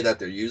and the way that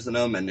they're using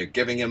him, and they're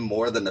giving him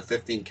more than the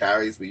 15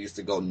 carries we used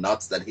to go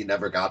nuts that he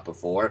never got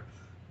before.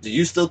 Do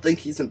you still think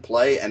he's in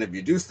play? And if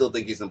you do still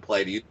think he's in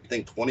play, do you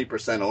think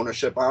 20%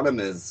 ownership on him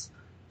is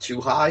too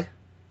high?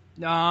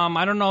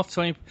 I don't know if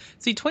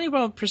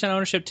 20%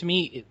 ownership to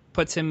me it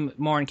puts him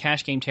more in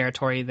cash game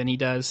territory than he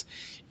does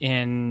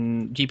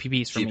in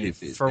GPPs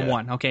for me.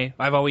 One, okay.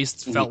 I've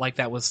always felt like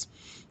that was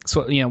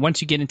so.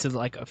 Once you get into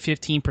like a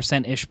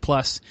 15% ish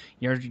plus,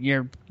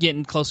 you're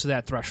getting close to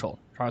that threshold.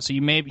 So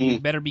you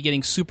better be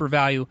getting super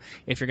value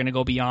if you're going to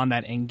go beyond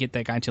that and get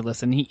that guy into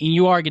list. And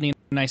you are getting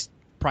a nice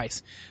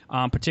price,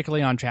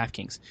 particularly on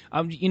DraftKings.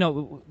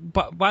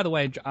 But by the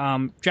way,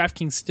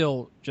 DraftKings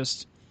still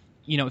just.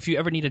 If you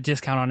ever need a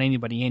discount on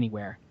anybody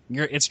anywhere,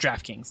 it's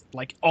DraftKings,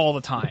 like all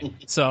the time.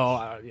 So,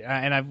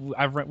 and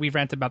we've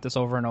ranted about this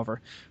over and over.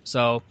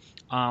 So,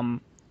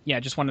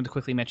 just wanted to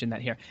quickly mention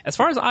that here. As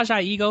far as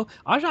Ajayi go,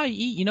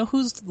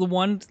 who's the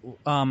one,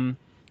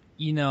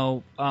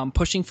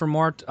 pushing for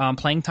more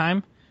playing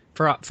time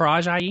for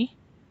Ajayi?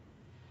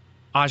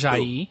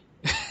 Ajayi.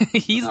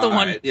 He's the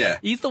one. Right, yeah.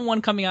 He's the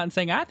one coming out and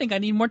saying, "I think I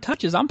need more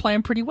touches. I'm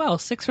playing pretty well.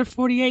 6 for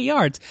 48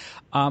 yards."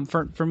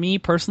 For me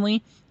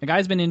personally, the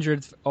guy's been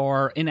injured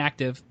or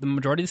inactive the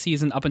majority of the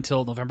season up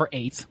until November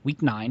 8th,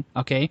 week 9.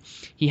 Okay,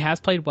 he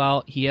has played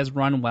well. He has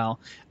run well.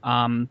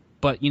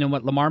 But you know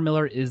what? Lamar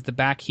Miller is the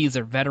back. He's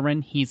a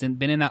veteran. He's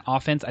been in that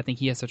offense. I think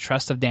he has the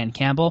trust of Dan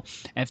Campbell.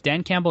 And if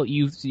Dan Campbell,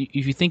 if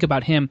you think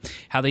about him,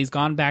 how he's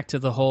gone back to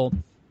the whole,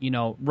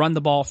 run the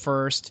ball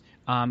first.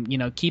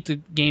 Keep the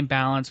game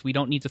balanced. We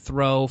don't need to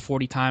throw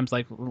 40 times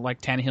like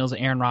Tannehill's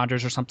Aaron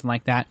Rodgers or something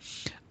like that.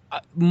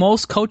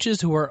 Most coaches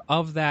who are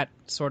of that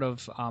sort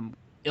of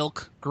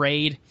ilk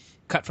grade,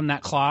 cut from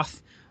that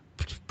cloth,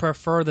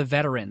 prefer the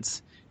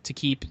veterans to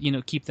keep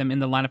them in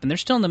the lineup, and they're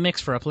still in the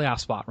mix for a playoff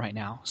spot right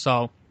now.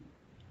 So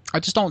I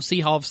just don't see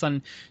how all of a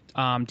sudden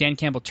Dan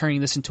Campbell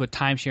turning this into a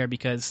timeshare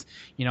because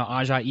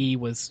Ajayi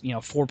was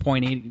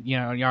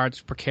 4.8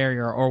 yards per carry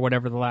or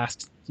whatever the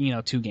last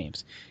 2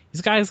 games. This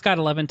guy's got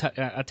 11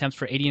 attempts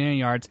for 89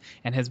 yards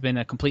and has been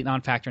a complete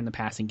non-factor in the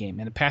passing game.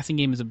 And the passing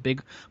game is a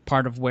big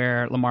part of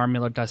where Lamar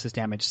Miller does his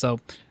damage. So,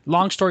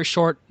 long story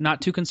short,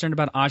 not too concerned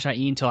about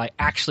Ajayi until I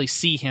actually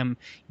see him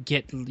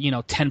get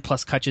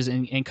 10-plus catches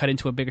and cut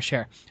into a bigger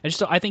share.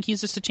 I think he's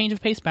just a change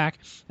of pace back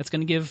that's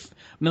going to give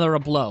Miller a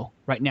blow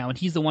right now, and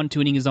he's the one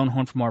tuning his own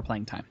horn for more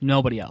playing time.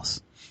 Nobody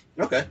else.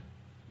 Okay.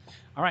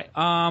 All right.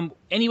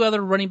 Any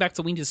other running backs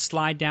that we can just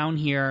slide down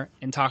here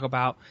and talk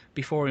about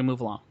before we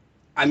move along?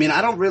 I mean,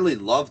 I don't really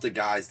love the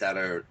guys that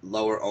are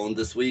lower owned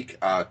this week.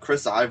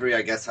 Chris Ivory,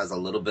 I guess, has a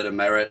little bit of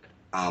merit.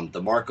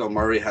 DeMarco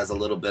Murray has a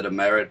little bit of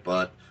merit,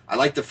 but I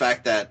like the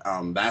fact that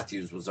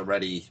Matthews was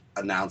already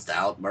announced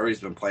out.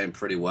 Murray's been playing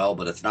pretty well,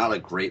 but it's not a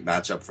great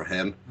matchup for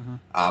him.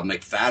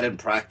 McFadden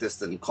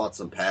practiced and caught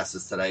some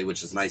passes today,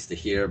 which is nice to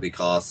hear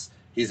because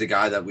he's a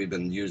guy that we've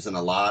been using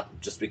a lot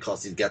just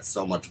because he gets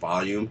so much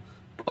volume.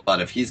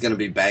 But if he's going to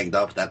be banged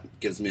up, that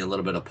gives me a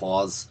little bit of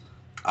pause.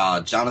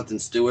 Jonathan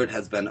Stewart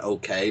has been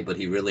okay, but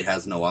he really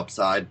has no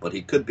upside. But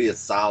he could be a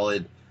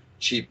solid,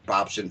 cheap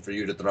option for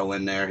you to throw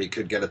in there. He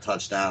could get a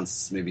touchdown,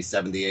 maybe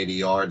 70, 80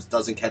 yards.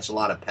 Doesn't catch a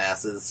lot of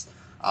passes,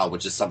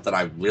 which is something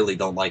I really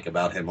don't like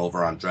about him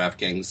over on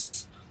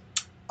DraftKings.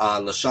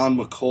 LaShawn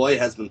McCoy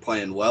has been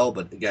playing well,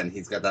 but again,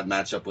 he's got that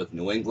matchup with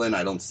New England.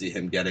 I don't see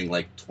him getting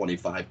like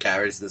 25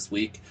 carries this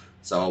week,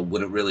 so it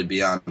wouldn't really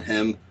be on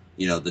him.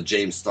 You know, the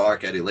James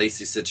Stark, Eddie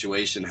Lacy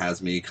situation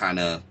has me kind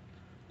of,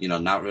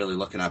 not really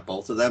looking at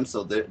both of them.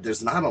 So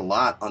there's not a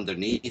lot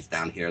underneath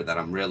down here that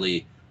I'm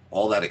really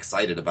all that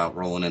excited about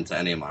rolling into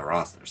any of my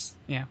rosters.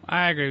 Yeah,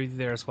 I agree with you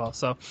there as well.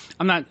 So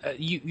I'm not.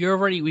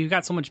 We've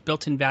got so much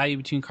built-in value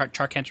between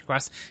Charkandrick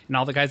West and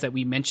all the guys that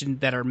we mentioned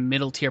that are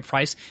middle tier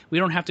price. We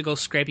don't have to go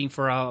scraping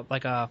for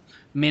a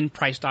min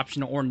priced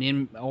option or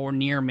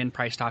near min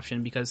priced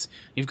option because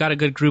you've got a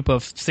good group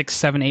of 6,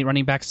 7, 8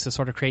 running backs to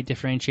sort of create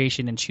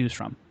differentiation and choose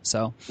from.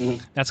 So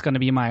that's going to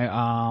be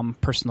my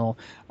personal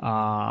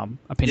opinion.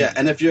 Yeah,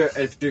 and if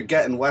you're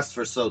getting West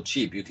for so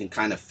cheap, you can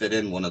kind of fit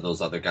in one of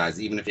those other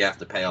guys, even if you have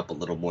to pay up a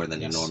little more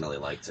than you normally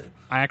like to.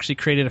 I actually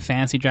created a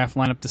fantasy draft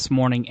lineup this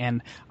morning,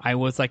 and I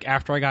was like,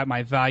 after I got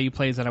my value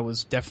plays that I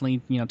was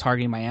definitely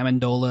targeting my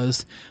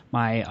Amendolas,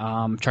 my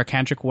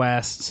Charkandrick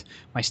West,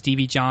 my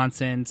Stevie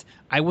Johnsons.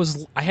 I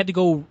had to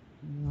go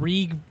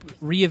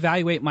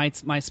reevaluate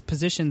my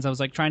positions. I was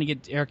like trying to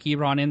get Eric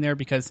Ebron in there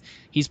because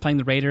he's playing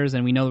the Raiders,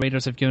 and we know the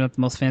Raiders have given up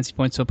the most fantasy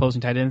points to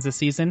opposing tight ends this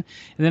season.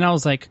 And then I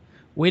was like,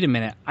 wait a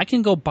minute, I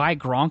can go buy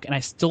Gronk and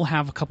I still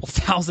have a couple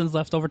thousands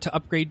left over to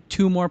upgrade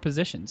 2 more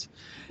positions.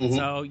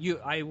 So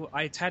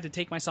I had to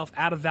take myself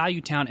out of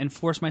Value Town and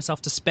force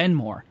myself to spend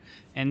more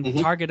and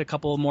target a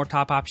couple more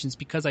top options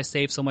because I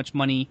saved so much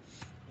money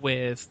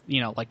with,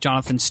 like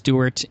Jonathan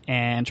Stewart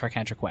and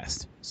Charkandrick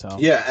West. So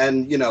yeah,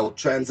 and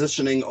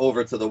transitioning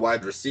over to the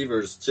wide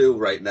receivers too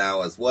right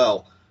now as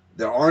well.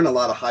 There aren't a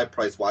lot of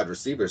high-priced wide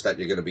receivers that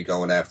you're going to be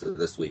going after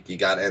this week. You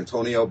got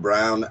Antonio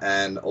Brown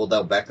and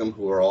Odell Beckham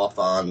who are off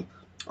on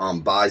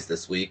buys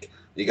this week.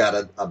 You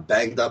got a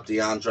banged-up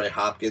DeAndre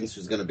Hopkins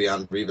who's going to be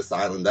on Revis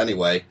Island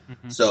anyway.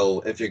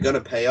 So if you're going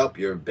to pay up,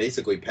 you're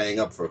basically paying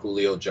up for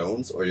Julio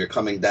Jones, or you're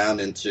coming down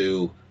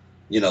into,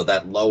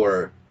 that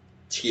lower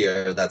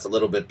tier that's a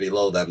little bit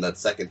below them, that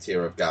second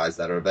tier of guys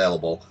that are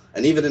available.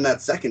 And even in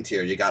that second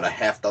tier, you got a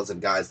half dozen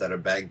guys that are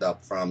banged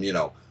up from,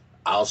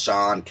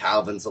 Alshon,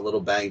 Calvin's a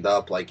little banged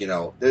up.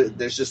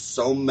 There's just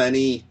so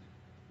many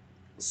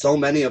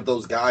of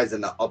those guys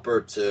in the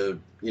upper to,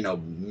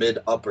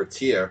 mid-upper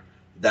tier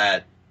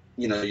that,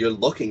 you're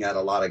looking at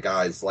a lot of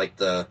guys like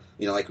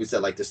like we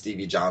said, like the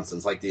Stevie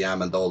Johnsons, like the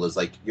Amendolas.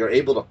 Like, you're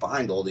able to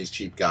find all these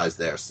cheap guys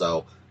there.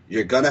 So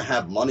you're going to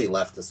have money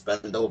left to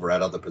spend over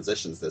at other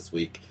positions this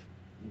week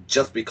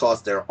just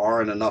because there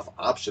aren't enough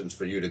options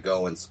for you to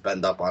go and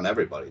spend up on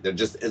everybody. There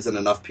just isn't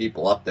enough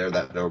people up there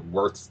that are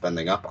worth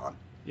spending up on.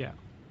 Yeah,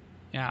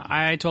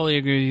 I totally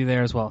agree with you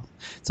there as well.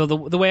 So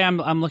the way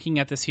I'm looking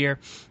at this here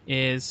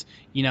is,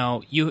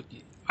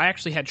 I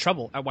actually had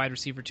trouble at wide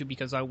receiver too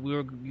because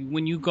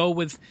when you go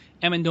with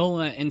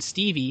Amendola and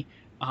Stevie,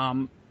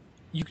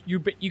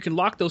 you can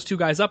lock those 2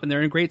 guys up and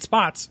they're in great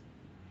spots,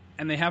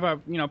 and they have a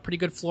pretty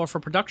good floor for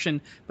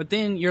production. But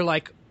then you're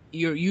like,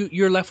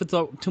 you're left with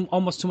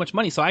almost too much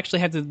money. So I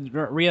actually had to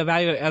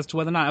reevaluate as to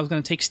whether or not I was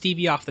going to take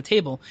Stevie off the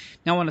table.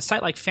 Now on a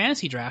site like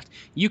Fantasy Draft,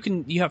 you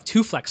have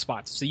 2 flex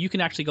spots, so you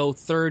can actually go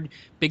third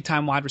big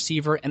time wide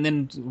receiver and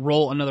then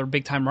roll another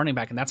big time running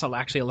back, and that's what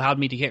actually allowed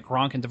me to get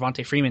Gronk and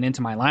Devontae Freeman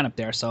into my lineup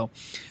there. So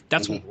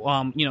that's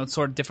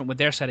sort of different with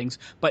their settings.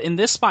 But in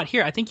this spot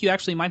here, I think you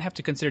actually might have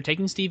to consider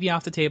taking Stevie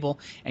off the table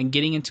and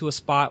getting into a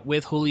spot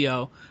with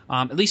Julio,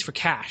 at least for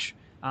cash.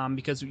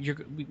 Because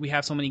we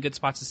have so many good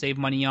spots to save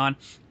money on.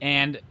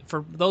 And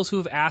for those who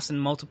have asked,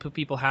 and multiple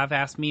people have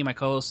asked me, my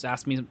co-host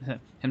asked me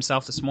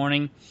himself this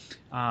morning,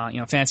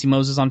 Fantasy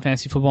Moses on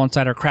Fantasy Football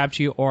Insider,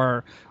 Crabtree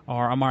or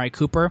Amari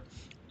Cooper.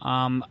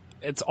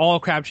 It's all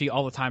Crabtree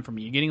all the time for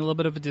me. You're getting a little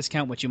bit of a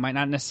discount, which you might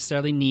not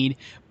necessarily need,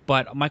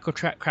 but Michael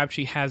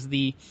Crabtree has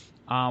the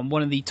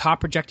one of the top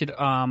projected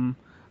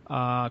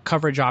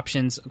coverage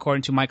options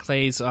according to Mike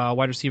Clay's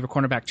wide receiver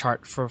cornerback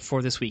chart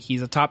for this week.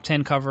 He's a top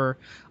 10 cover.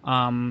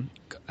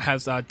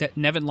 Has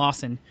Nevin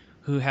Lawson,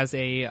 who has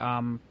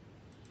who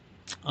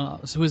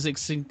is a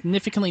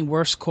significantly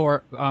worse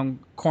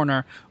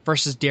corner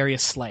versus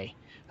Darius Slay,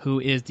 who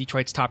is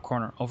Detroit's top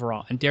corner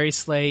overall. And Darius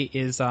Slay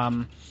is what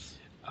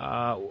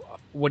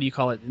do you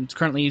call it? It's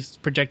currently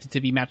projected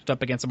to be matched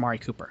up against Amari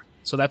Cooper.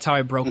 So that's how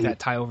I broke that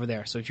tie over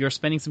there. So if you're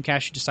spending some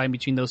cash, you decide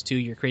between those two,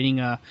 you're creating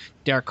a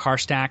Derek Carr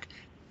stack,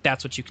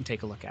 that's what you can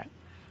take a look at.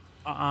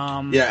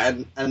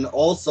 And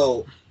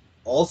also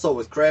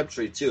with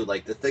Crabtree too,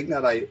 like the thing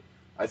that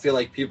I feel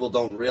like people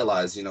don't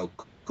realize,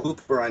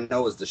 Cooper I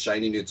know is the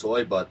shiny new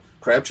toy, but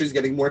Crabtree's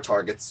getting more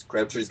targets,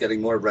 Crabtree's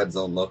getting more red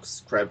zone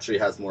looks, Crabtree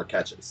has more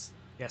catches.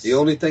 Yes. The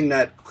only thing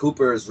that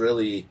Cooper is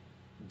really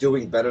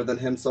doing better than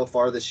him so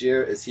far this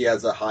year is he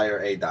has a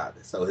higher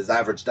ADOT. So his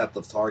average depth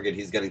of target,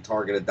 he's getting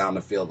targeted down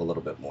the field a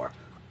little bit more.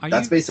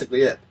 That's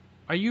basically it.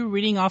 Are you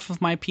reading off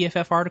of my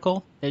PFF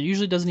article? It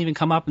usually doesn't even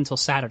come up until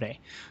Saturday.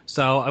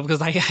 So,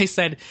 because I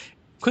said,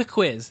 quick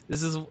quiz.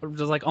 This is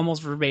just like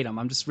almost verbatim.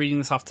 I'm just reading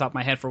this off the top of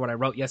my head for what I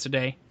wrote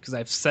yesterday, because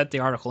I've set the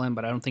article in,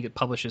 but I don't think it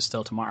publishes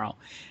till tomorrow.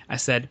 I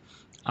said,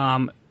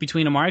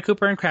 between Amari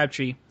Cooper and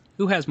Crabtree,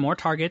 who has more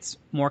targets,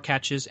 more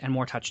catches, and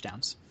more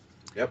touchdowns?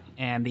 Yep.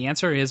 And the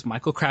answer is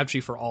Michael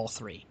Crabtree for all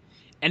three.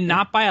 And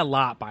not by a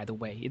lot, by the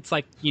way. It's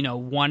like,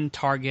 1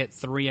 target,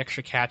 3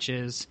 extra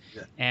catches,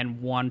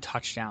 and 1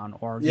 touchdown.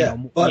 Or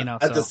but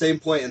at the same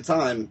point in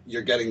time,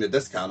 you're getting the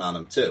discount on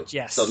him too.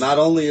 Yes. So not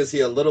only is he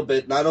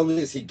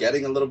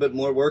getting a little bit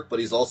more work, but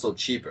he's also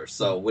cheaper.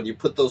 So when you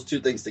put those two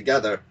things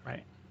together,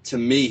 right, to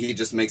me, he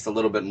just makes a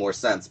little bit more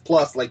sense.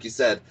 Plus, like you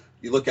said,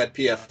 you look at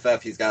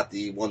PFF, he's got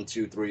the 1,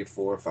 2, 3,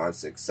 4, 5,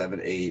 6,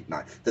 7, 8,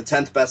 9. The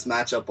 10th best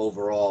matchup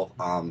overall,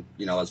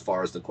 as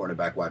far as the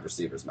cornerback wide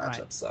receivers matchup.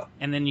 Right. So.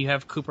 And then you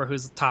have Cooper,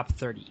 who's the top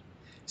 30.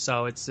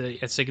 So it's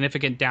a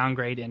significant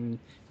downgrade in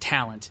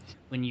talent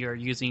when you're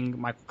using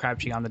Michael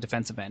Crabtree on the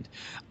defensive end.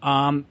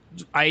 I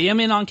am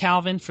in on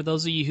Calvin for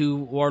those of you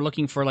who are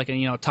looking for like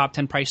a top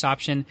 10 price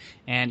option,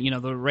 and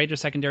the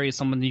Raiders secondary is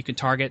someone that you can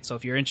target. So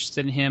if you're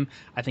interested in him,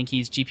 I think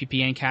he's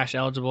GPP and cash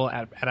eligible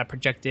at a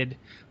projected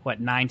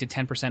 9 to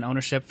 10%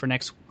 ownership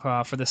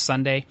for this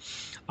Sunday.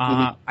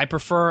 I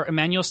prefer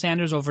Emmanuel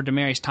Sanders over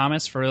Demaryius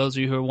Thomas for those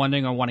of you who are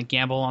wondering or want to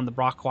gamble on the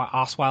Brock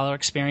Osweiler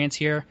experience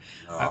here.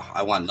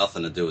 I want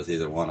nothing to do with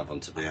either one of them,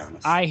 to be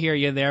honest. I hear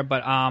you there,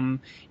 but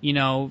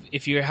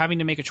if you're having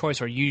to make a choice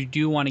or you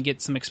do want to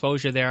get some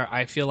exposure there,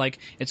 I feel like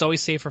it's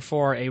always safer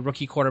for a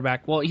rookie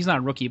quarterback. Well, he's not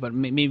a rookie, but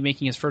maybe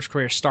making his first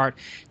career start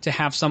to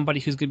have somebody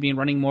who's going to be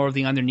running more of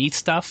the underneath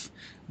stuff,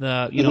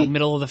 the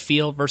middle of the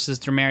field versus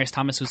Demaryius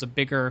Thomas, who's a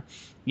bigger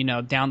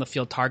down the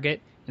field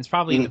target. It's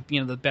probably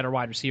the better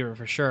wide receiver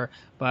for sure,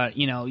 but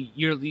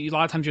you're a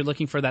lot of times you're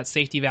looking for that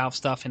safety valve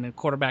stuff, and the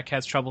quarterback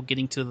has trouble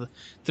getting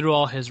through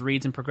all his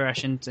reads and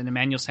progressions. And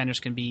Emmanuel Sanders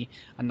can be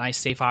a nice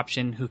safe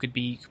option who could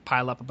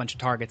pile up a bunch of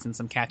targets and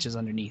some catches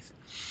underneath.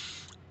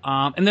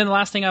 And then the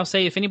last thing I'll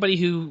say, if anybody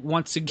who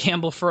wants to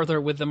gamble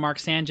further with the Mark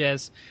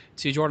Sanchez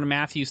to Jordan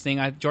Matthews thing,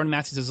 Jordan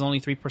Matthews is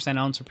only 3%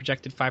 owned, so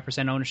projected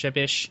 5%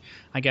 ownership-ish,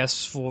 I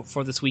guess,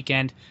 for this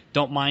weekend.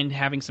 Don't mind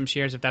having some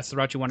shares if that's the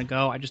route you want to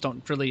go. I just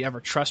don't really ever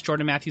trust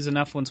Jordan Matthews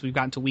enough once we've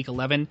gotten to week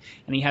 11,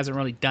 and he hasn't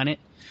really done it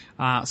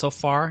so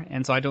far.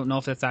 And so I don't know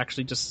if that's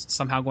actually just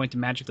somehow going to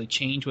magically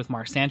change with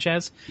Mark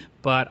Sanchez,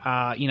 but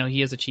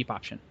he is a cheap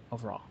option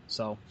overall.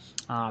 So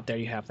there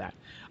you have that.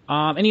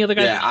 Any other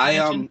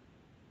guys?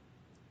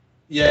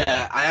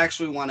 Yeah, I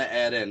actually want to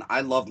add in,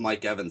 I love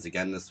Mike Evans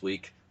again this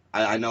week.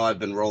 I know I've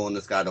been rolling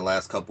this guy the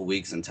last couple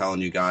weeks and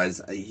telling you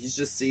guys, he's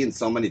just seeing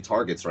so many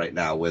targets right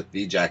now with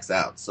B-Jacks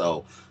out.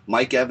 So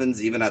Mike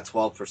Evans, even at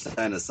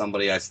 12%, is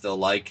somebody I still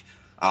like.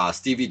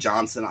 Stevie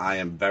Johnson, I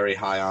am very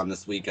high on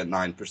this week at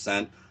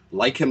 9%.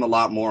 Like him a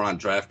lot more on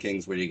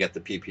DraftKings where you get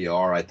the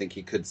PPR. I think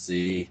he could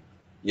see,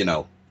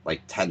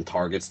 10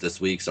 targets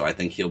this week, so I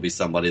think he'll be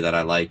somebody that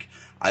I like.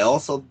 I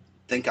also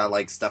think I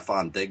like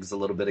Stephon Diggs a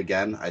little bit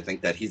again. I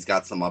think that he's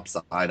got some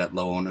upside at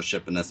low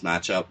ownership in this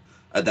matchup.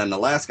 And then the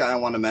last guy I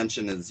want to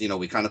mention is,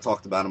 we kind of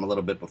talked about him a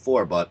little bit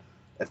before, but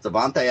if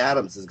Devontae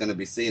Adams is going to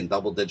be seeing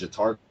double-digit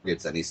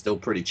targets and he's still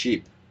pretty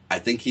cheap, I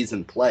think he's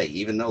in play,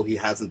 even though he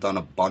hasn't done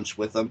a bunch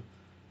with them.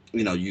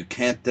 You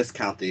can't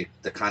discount the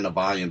kind of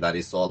volume that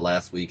he saw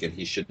last week, and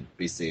he should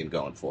be seeing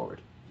going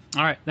forward.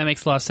 All right, that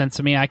makes a lot of sense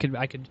to me. I could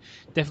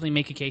definitely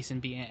make a case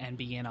and be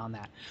in on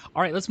that.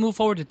 All right, let's move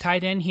forward to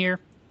tight end here.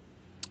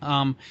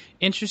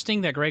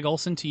 Interesting that Greg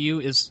Olsen to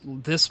you is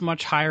this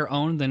much higher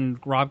owned than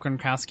Rob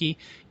Gronkowski,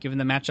 given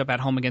the matchup at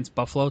home against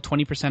Buffalo.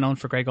 20% owned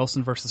for Greg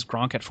Olsen versus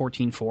Gronk at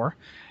 14.4.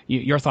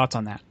 Your thoughts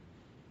on that?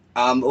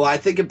 Well, I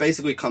think it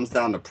basically comes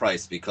down to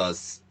price,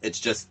 because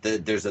it's just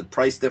there's a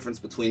price difference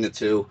between the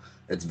two.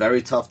 It's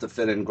very tough to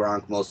fit in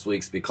Gronk most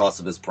weeks because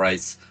of his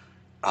price.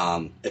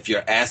 If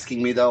you're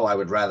asking me, though, I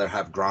would rather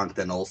have Gronk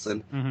than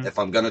Olsen. Mm-hmm. If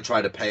I'm going to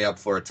try to pay up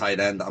for a tight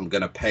end, I'm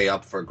going to pay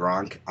up for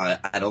Gronk.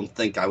 I don't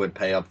think I would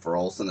pay up for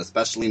Olsen,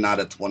 especially not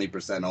at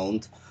 20%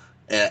 owned.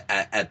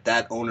 At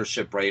that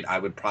ownership rate, I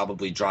would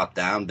probably drop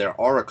down. There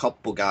are a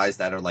couple guys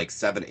that are like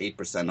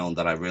 7-8% owned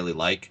that I really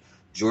like.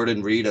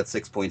 Jordan Reed at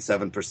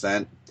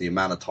 6.7%, the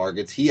amount of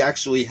targets. He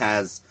actually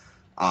has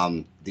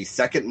the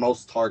second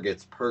most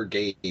targets per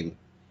game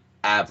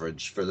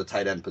average for the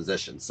tight end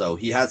position. So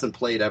he hasn't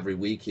played every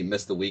week. He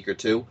missed a week or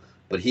two,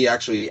 but he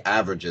actually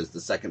averages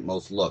the second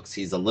most looks.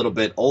 He's a little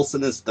bit,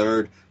 Olsen is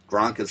third,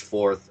 Gronk is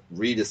fourth,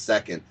 Reed is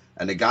second,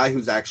 and the guy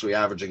who's actually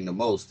averaging the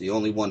most, the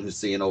only one who's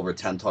seeing over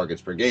 10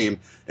 targets per game,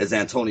 is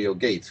Antonio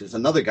Gates, who's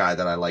another guy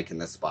that I like in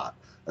this spot,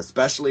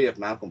 especially if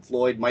Malcolm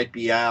Floyd might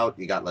be out.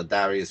 You got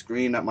Ladarius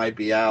Green that might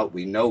be out.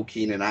 We know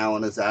Keenan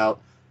Allen is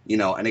out.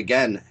 And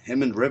again,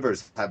 him and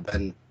Rivers have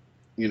been,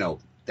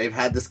 they've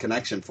had this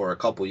connection for a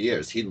couple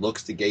years. He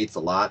looks to Gates a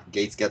lot.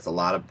 Gates gets a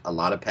lot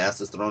of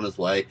passes thrown his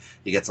way.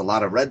 He gets a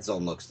lot of red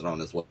zone looks thrown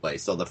his way.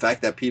 So the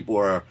fact that people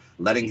are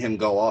letting him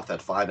go off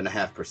at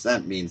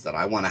 5.5% means that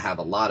I want to have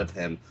a lot of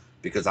him,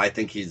 because I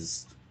think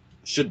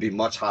should be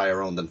much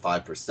higher owned than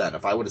 5%.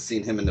 If I would have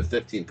seen him in the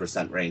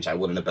 15% range, I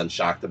wouldn't have been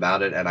shocked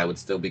about it, and I would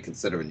still be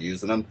considering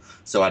using him.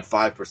 So at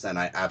 5%,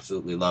 I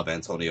absolutely love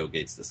Antonio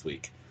Gates this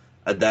week.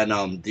 And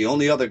then the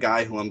only other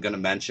guy who I'm going to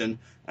mention,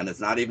 and it's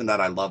not even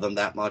that I love him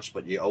that much,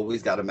 but you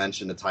always got to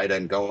mention the tight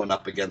end going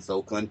up against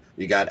Oakland.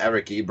 You got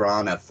Eric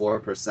Ebron at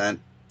 4%.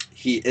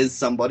 He is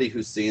somebody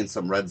who's seeing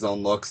some red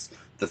zone looks.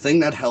 The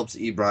thing that helps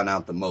Ebron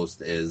out the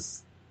most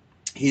is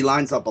he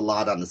lines up a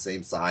lot on the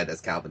same side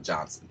as Calvin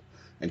Johnson.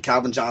 And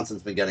Calvin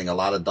Johnson's been getting a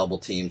lot of double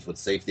teams with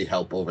safety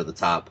help over the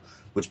top,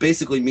 which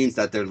basically means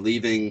that they're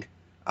leaving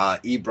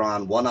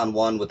Ebron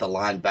one-on-one with a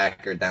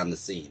linebacker down the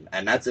seam.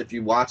 And that's, if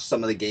you watch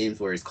some of the games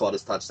where he's caught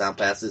his touchdown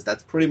passes,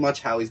 that's pretty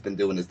much how he's been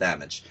doing his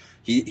damage.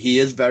 He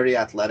is very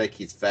athletic.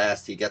 He's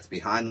fast. He gets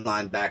behind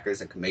linebackers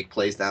and can make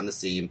plays down the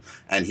seam.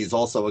 And he's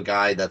also a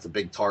guy that's a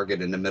big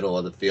target in the middle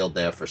of the field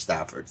there for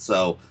Stafford.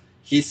 So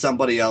he's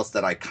somebody else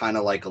that I kind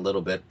of like a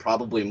little bit,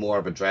 probably more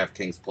of a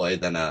DraftKings play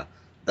than a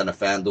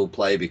FanDuel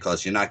play,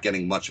 because you're not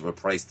getting much of a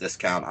price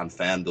discount on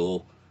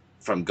FanDuel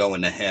from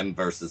going to him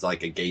versus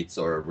like a Gates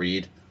or a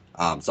Reed.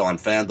 So on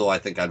FanDuel, I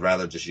think I'd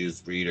rather just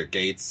use Reed or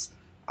Gates.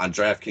 On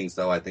DraftKings,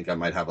 though, I think I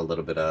might have a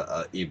little bit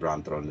of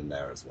Ebron thrown in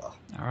there as well.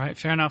 All right,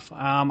 fair enough.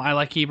 I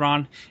like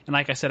Ebron, and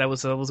like I said, I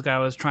was a guy I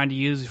was trying to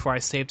use before I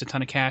saved a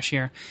ton of cash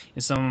here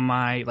in some of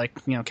my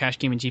cash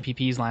game and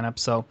GPPs lineup.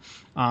 So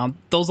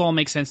those all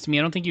make sense to me.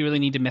 I don't think you really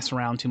need to mess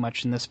around too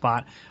much in this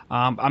spot.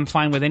 I'm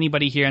fine with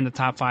anybody here in the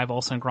top five: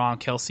 Olsen, Gronk,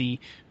 Kelsey,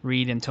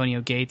 Reed,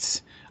 Antonio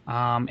Gates.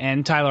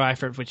 And Tyler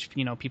Eifert, which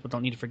people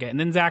don't need to forget, and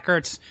then Zach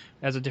Ertz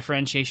as a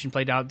differentiation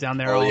play down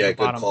there. Oh yeah, the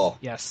bottom. Good call.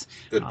 Yes,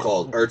 good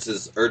call.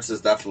 Ertz is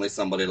definitely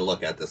somebody to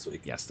look at this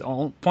week. Yes,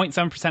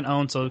 0.7%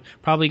 owned, so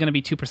probably going to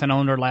be 2%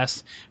 owned or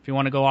less. If you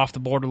want to go off the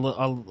board a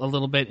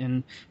little bit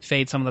and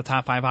fade some of the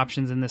top five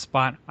options in this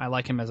spot, I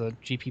like him as a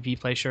GPP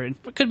play. Sure,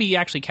 it could be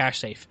actually cash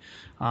safe.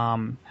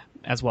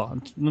 As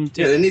well. Yeah,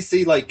 didn't he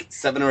see like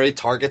 7 or 8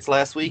 targets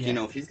last week?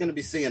 Yeah. If he's going to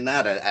be seeing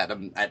that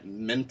at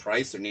min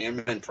price or near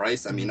min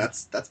price, I mean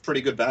that's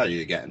pretty good value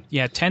again.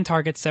 Yeah, 10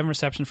 targets, 7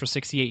 receptions for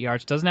 68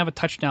 yards. Doesn't have a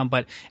touchdown,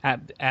 but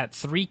at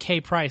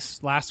 $3K price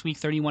last week,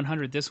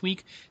 $3,100 this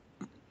week,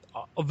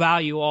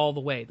 value all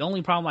the way. The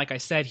only problem, like I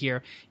said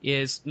here,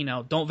 is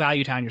don't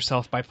value down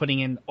yourself by putting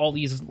in all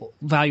these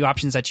value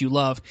options that you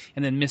love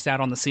and then miss out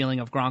on the ceiling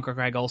of Gronk or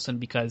Greg Olsen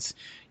because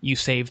you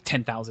saved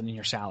 $10,000 in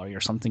your salary or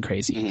something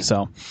crazy. Mm-hmm.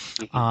 So,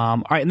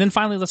 all right, and then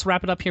finally, let's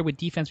wrap it up here with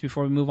defense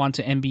before we move on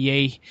to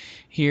NBA.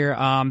 Here,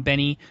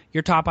 Benny,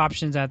 your top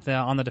options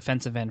on the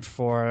defensive end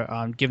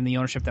for given the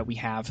ownership that we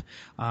have.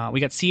 We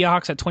got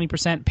Seahawks at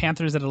 20%,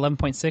 Panthers at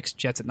 11.6%,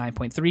 Jets at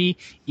 9.3%,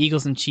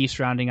 Eagles and Chiefs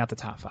rounding out the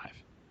top 5.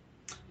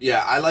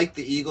 Yeah, I like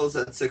the Eagles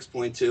at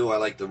 6.2. I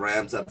like the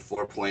Rams at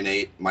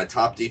 4.8. My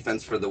top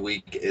defense for the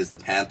week is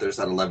the Panthers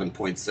at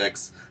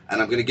 11.6.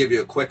 And I'm going to give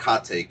you a quick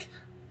hot take.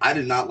 I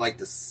did not like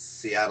the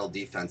Seattle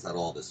defense at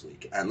all this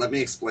week. And let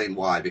me explain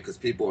why, because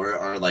people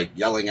are like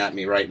yelling at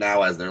me right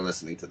now as they're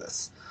listening to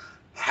this.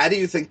 How do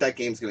you think that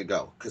game's going to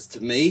go? Because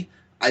to me,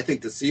 I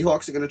think the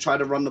Seahawks are going to try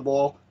to run the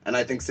ball, and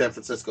I think San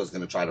Francisco is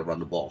going to try to run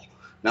the ball.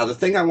 Now, the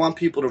thing I want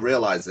people to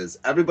realize is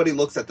everybody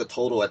looks at the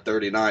total at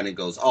 39 and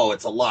goes, oh,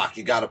 it's a lock.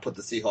 You got to put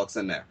the Seahawks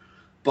in there.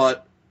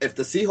 But if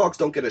the Seahawks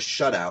don't get a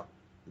shutout,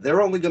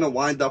 they're only going to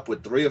wind up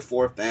with 3 or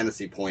 4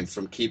 fantasy points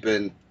from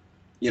keeping,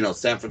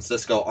 San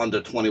Francisco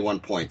under 21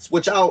 points,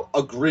 which I'll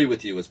agree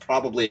with you is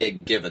probably a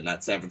given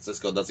that San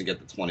Francisco doesn't get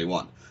the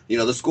 21.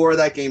 The score of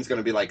that game is going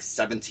to be like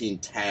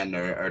 17-10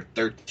 or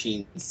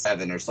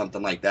 13-7 or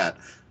something like that.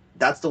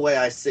 That's the way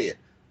I see it.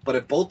 But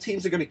if both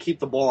teams are going to keep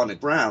the ball on the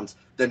ground,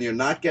 then you're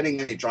not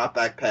getting any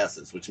drop-back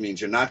passes, which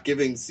means you're not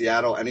giving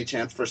Seattle any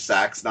chance for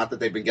sacks, not that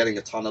they've been getting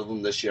a ton of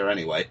them this year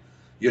anyway.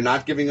 You're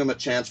not giving them a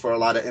chance for a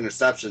lot of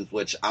interceptions,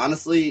 which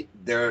honestly,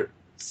 their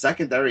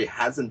secondary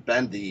hasn't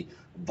been the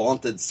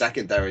vaunted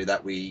secondary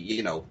that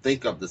we,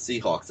 think of the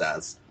Seahawks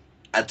as.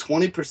 At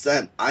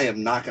 20%, I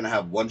am not going to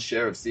have one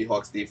share of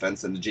Seahawks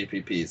defense in the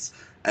GPPs.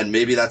 and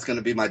maybe that's going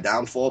to be my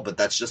downfall, but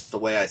that's just the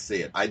way I see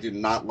it. I do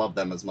not love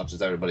them as much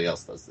as everybody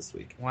else does this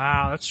week.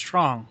 Wow, that's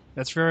strong.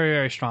 That's very,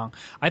 very strong.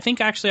 I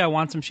think actually I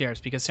want some shares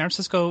because San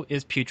Francisco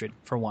is putrid,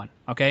 for one.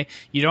 Okay,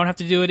 you don't have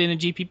to do it in a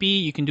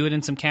GPP. You can do it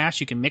in some cash.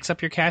 You can mix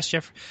up your cash,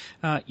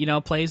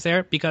 plays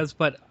there.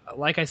 But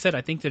like I said,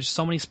 I think there's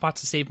so many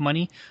spots to save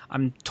money.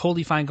 I'm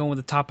totally fine going with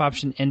the top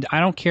option, and I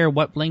don't care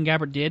what Blaine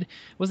Gabbert did. It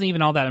wasn't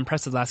even all that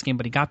impressive last game,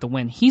 but he got the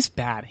win. He's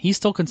bad. He's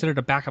still considered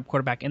a backup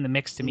quarterback in the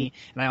mix to me,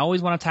 and I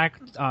always want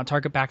to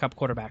target backup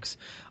quarterbacks.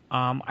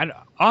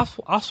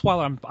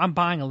 Osweiler, I'm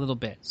buying a little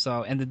bit.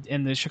 So,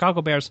 and the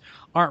Chicago Bears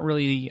aren't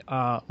really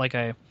like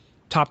a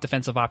top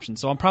defensive option.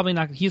 So I'm probably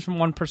not. He's from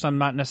one person I'm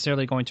not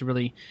necessarily going to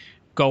really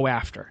go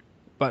after.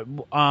 But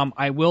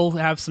I will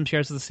have some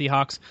shares of the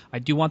Seahawks. I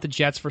do want the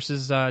Jets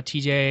versus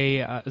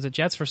TJ. Is it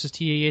Jets versus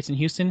TJ Yates in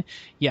Houston?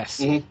 Yes.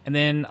 Mm-hmm. And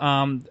then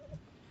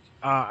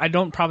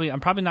I'm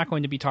probably not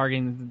going to be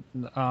targeting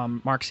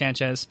Mark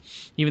Sanchez,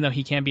 even though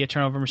he can be a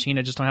turnover machine.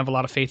 I just don't have a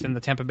lot of faith in the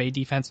Tampa Bay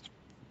defense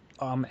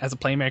as a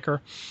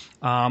playmaker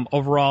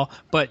overall.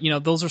 But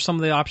those are some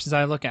of the options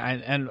I look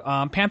at. And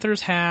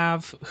Panthers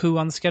have who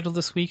on the schedule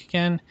this week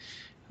again?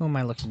 Who am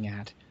I looking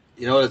at?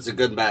 You know what? It's a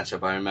good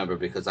matchup. I remember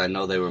because I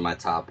know they were my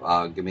top.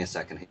 Give me a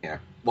second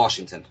here.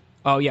 Washington.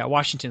 Oh, yeah,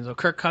 Washington. So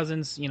Kirk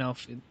Cousins,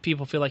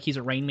 people feel like he's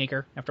a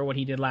rainmaker after what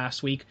he did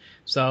last week.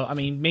 So, I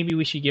mean, maybe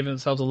we should give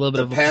ourselves a little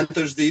bit of... The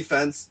Panthers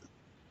defense...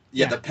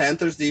 Yeah, the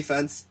Panthers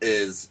defense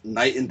is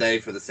night and day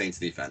for the Saints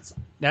defense.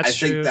 That's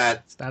true. I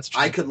think that's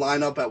true. I could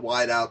line up at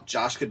wide out.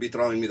 Josh could be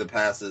throwing me the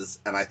passes,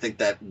 and I think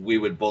that we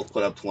would both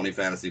put up 20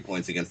 fantasy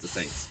points against the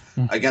Saints.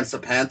 Against the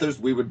Panthers,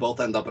 we would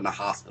both end up in a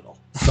hospital.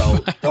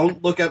 So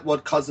don't look at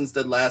what Cousins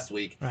did last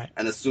week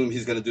and assume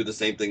he's going to do the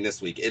same thing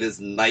this week. It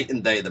is night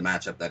and day the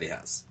matchup that he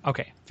has.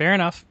 Okay, fair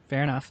enough.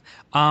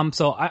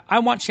 So I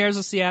want shares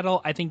of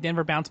Seattle. I think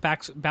Denver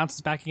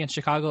bounces back against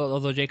Chicago,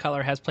 although Jay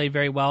Cutler has played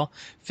very well.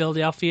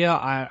 Philadelphia,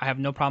 I have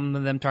no problem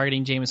with them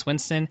targeting Jameis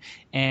Winston.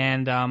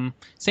 And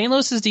St.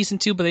 Louis is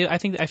decent too, but I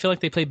feel like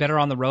they play better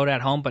on the road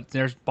at home. But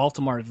there's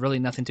Baltimore is really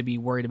nothing to be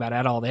worried about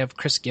at all. They have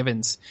Chris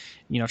Givens,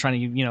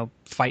 trying to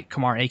fight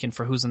Kamar Aiken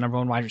for who's the number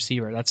one wide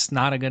receiver. That's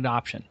not a good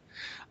option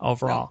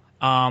overall.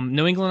 No.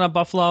 New England at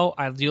Buffalo,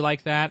 I do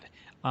like that.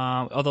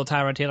 Although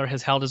Tyrod Taylor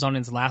has held his own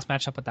in his last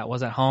matchup, but that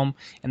was at home.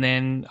 And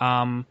then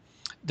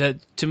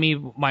to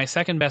me, my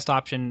second best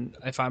option,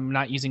 if I'm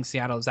not using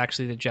Seattle, is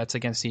actually the Jets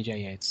against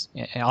CJ Yates.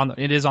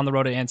 It is on the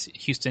road against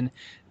Houston,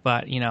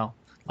 but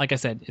like I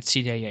said, it's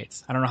CJ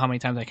Yates. I don't know how many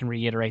times I can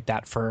reiterate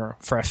that for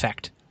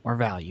effect or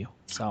value.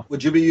 So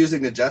would you be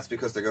using the Jets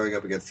because they're going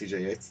up against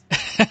CJ Yates?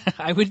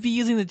 I would be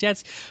using the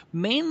Jets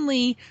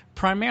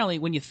primarily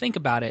when you think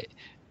about it.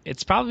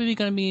 It's probably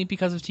going to be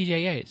because of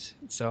TJ Yates.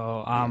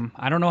 So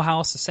I don't know how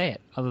else to say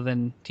it other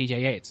than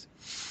TJ Yates.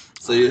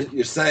 So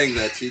you're saying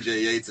that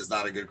TJ Yates is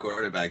not a good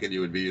quarterback and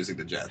you would be using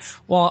the Jets?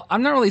 Well,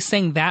 I'm not really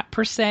saying that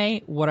per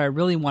se. What I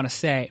really want to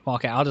say... Well,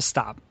 okay, I'll just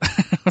stop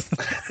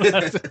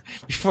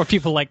before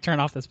people turn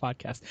off this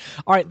podcast.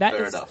 All right,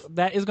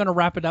 that is going to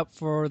wrap it up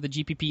for the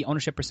GPP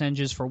ownership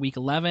percentages for Week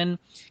 11.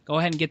 Go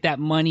ahead and get that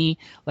money.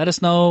 Let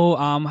us know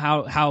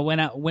how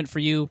it went for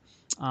you.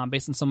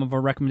 Based on some of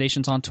our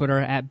recommendations on Twitter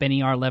at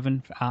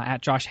BennyR11,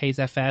 at Josh Hayes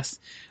FS.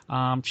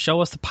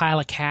 Show us the pile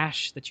of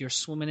cash that you're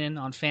swimming in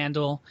on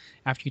FanDuel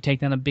after you take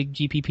down a big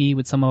GPP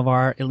with some of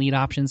our elite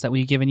options that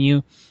we've given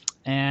you.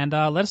 And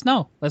let us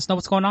know. Let us know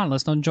what's going on. Let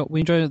us know we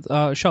enjoy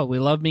the show. We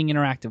love being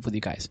interactive with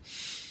you guys.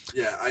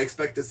 Yeah, I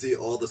expect to see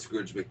all the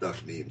Scrooge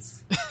McDuck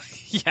memes.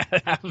 Yeah,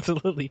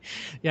 absolutely.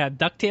 Yeah,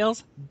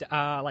 DuckTales,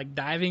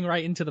 diving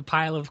right into the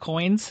pile of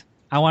coins.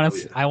 I want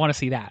to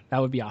see that.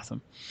 That would be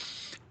awesome.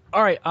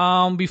 All right,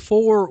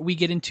 before we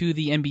get into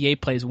the NBA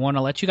plays, I want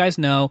to let you guys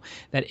know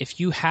that if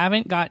you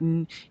haven't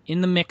gotten in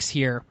the mix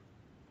here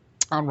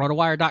on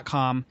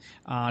rotowire.com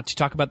to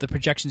talk about the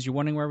projections, you're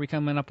wondering where we're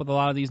coming up with a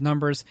lot of these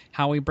numbers,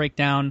 how we break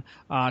down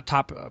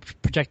top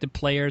projected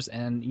players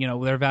and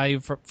their value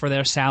for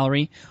their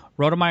salary.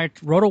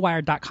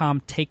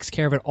 Rotowire.com takes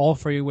care of it all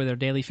for you with their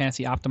daily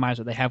fantasy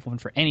optimizer. They have one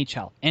for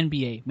NHL,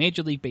 NBA,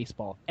 Major League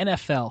Baseball,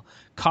 NFL,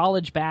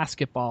 college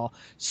basketball,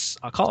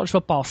 college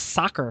football,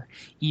 soccer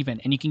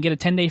even. And you can get a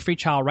 10-day free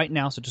trial right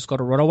now. So just go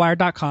to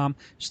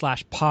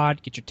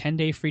rotowire.com/pod, get your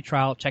 10-day free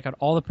trial. Check out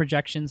all the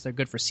projections. They're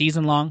good for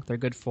season long. They're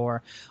good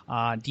for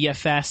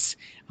DFS,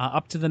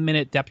 up to the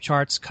minute depth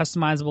charts,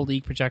 customizable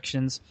league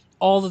projections,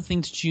 all the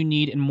things that you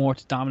need and more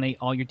to dominate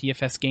all your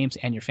DFS games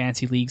and your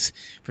fantasy leagues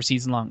for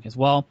season long as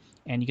well.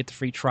 And you get the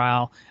free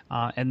trial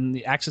and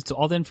the access to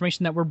all the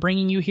information that we're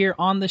bringing you here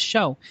on the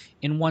show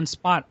in one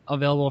spot,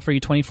 available for you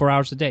 24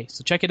 hours a day.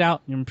 So check it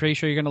out. I'm pretty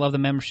sure you're going to love the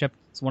membership.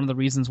 It's one of the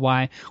reasons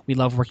why we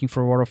love working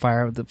for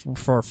RotoFire,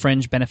 for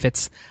fringe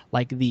benefits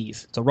like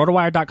these. So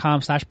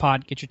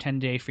rotowire.com/pod, get your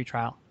 10-day free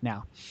trial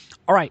now.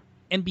 All right.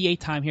 NBA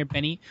time here,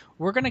 Benny.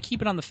 We're going to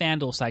keep it on the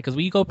FanDuel side because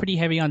we go pretty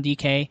heavy on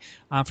DK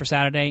for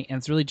Saturday, and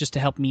it's really just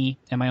to help me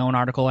and my own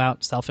article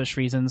out, selfish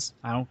reasons.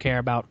 I don't care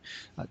about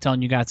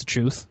telling you guys the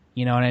truth.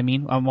 You know what I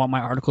mean? I want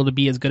my article to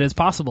be as good as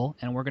possible,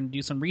 and we're going to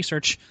do some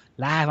research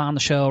live on the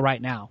show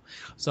right now.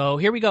 So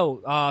here we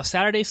go.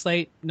 Saturday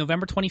slate,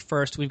 November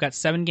 21st. We've got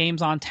 7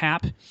 games on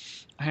tap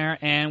here,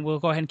 and we'll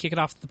go ahead and kick it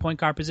off to the point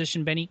guard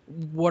position. Benny,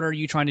 what are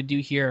you trying to do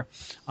here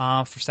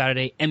for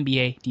Saturday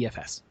NBA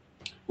DFS?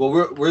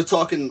 Well, we're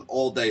talking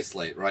all day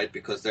slate, right?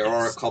 Because there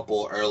are a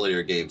couple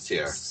earlier games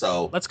here.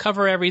 So let's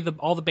cover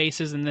all the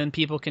bases, and then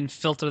people can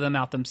filter them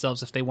out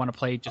themselves if they want to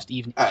play just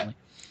evenly. Right.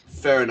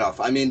 Fair enough.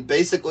 I mean,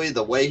 basically,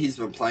 the way he's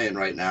been playing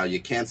right now,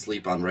 you can't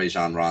sleep on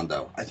Rajon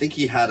Rondo. I think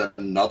he had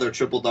another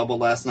triple-double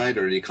last night,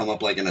 or did he come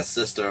up like an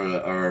assist or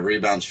a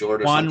rebound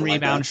short or something like that? One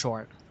rebound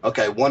short.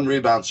 Okay, 1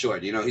 rebound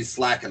short. He's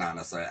slacking on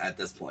us at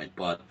this point,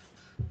 but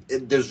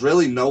there's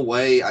really no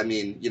way. I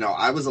mean,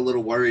 I was a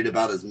little worried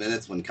about his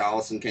minutes when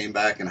Collison came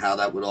back and how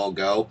that would all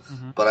go.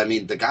 Mm-hmm. But, I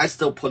mean, the guy's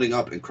still putting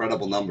up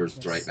incredible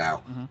numbers right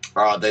now.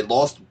 Mm-hmm. They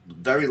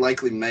very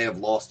likely may have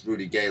lost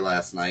Rudy Gay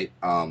last night.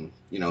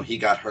 He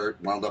got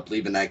hurt, wound up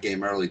leaving that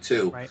game early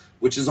too, right,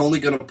 which is only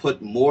going to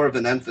put more of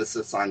an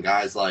emphasis on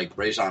guys like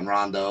Rajon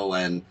Rondo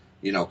and,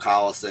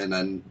 Collison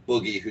and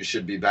Boogie, who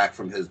should be back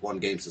from his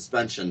 1-game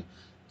suspension,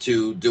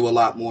 to do a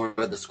lot more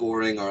of the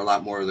scoring or a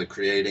lot more of the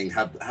creating,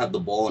 have the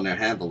ball in their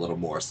hand a little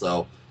more.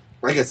 So,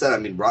 like I said, I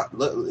mean,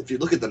 if you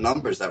look at the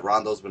numbers that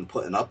Rondo's been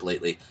putting up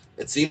lately,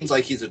 it seems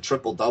like he's a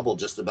triple-double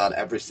just about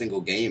every single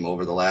game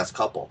over the last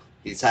couple.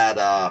 He's had,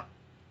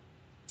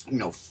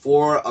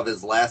 4 of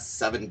his last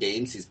 7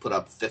 games, he's put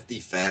up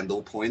 50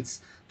 FanDuel points.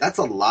 That's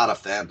a lot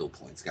of FanDuel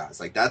points, guys.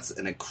 Like, that's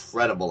an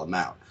incredible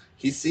amount.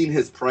 He's seen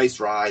his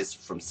price rise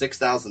from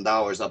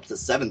 $6,000 up to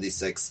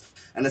 $76,000.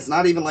 And it's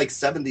not even like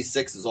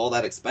 76 is all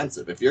that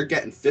expensive. If you're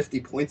getting 50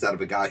 points out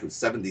of a guy who's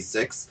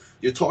 76,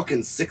 you're talking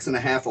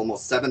 6.5,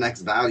 almost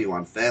 7x value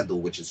on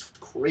FanDuel, which is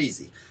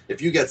crazy.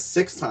 If you get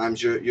 6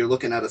 times, you're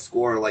looking at a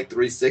score like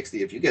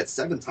 360. If you get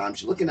 7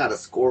 times, you're looking at a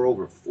score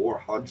over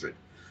 400.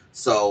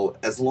 So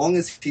as long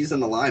as he's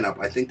in the lineup,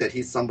 I think that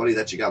he's somebody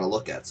that you got to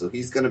look at. So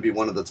he's going to be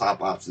one of the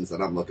top options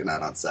that I'm looking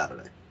at on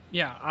Saturday.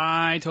 Yeah,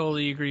 I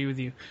totally agree with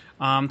you.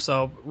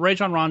 So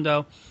Rajon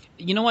Rondo,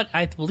 you know what?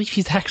 I believe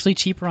he's actually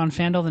cheaper on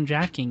FanDuel than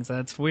DraftKings.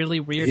 That's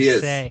really weird to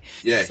say.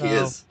 Yeah, he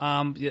is.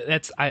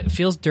 It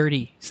feels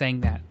dirty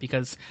saying that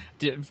because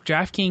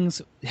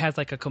DraftKings has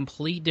like a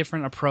complete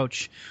different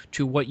approach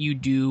to what you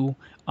do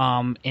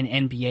in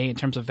NBA in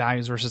terms of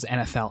values versus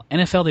NFL.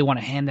 NFL, they want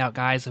to hand out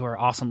guys who are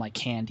awesome like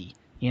candy,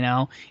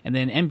 and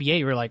then NBA,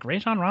 you're like,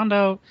 Rajon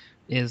Rondo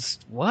is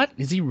what?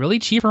 Is he really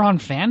cheaper on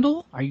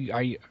FanDuel? Are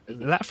you? Is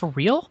that for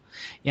real?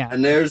 Yeah.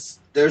 And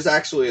there's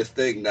actually a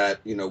thing that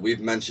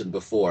we've mentioned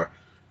before.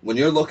 When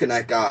you're looking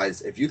at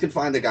guys, if you can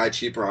find a guy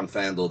cheaper on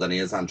FanDuel than he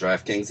is on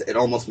DraftKings, it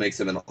almost makes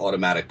him an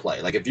automatic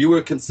play. Like if you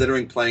were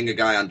considering playing a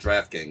guy on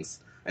DraftKings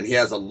and he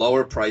has a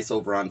lower price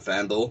over on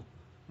FanDuel,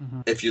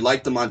 if you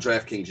liked him on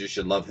DraftKings, you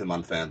should love him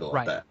on FanDuel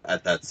right.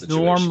 at that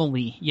situation.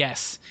 Normally,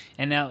 yes.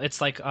 And now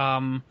it's like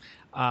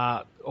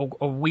a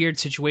weird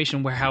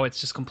situation where how it's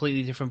just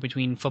completely different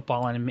between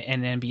football and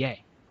NBA.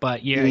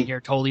 But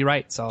you're totally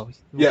right. So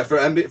yeah, for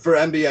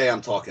NBA,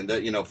 I'm talking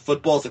that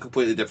football's a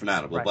completely different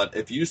animal. Right. But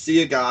if you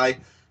see a guy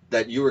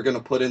that you were going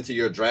to put into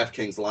your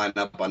DraftKings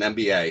lineup on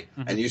NBA,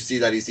 and you see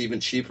that he's even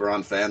cheaper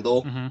on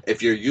FanDuel,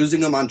 if you're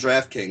using him on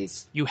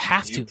DraftKings, you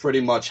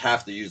pretty much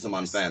have to use him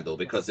on FanDuel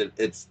because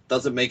it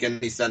doesn't make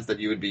any sense that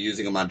you would be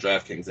using him on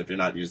DraftKings if you're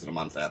not using him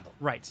on FanDuel.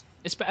 Right.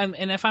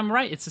 And if I'm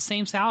right, it's the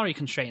same salary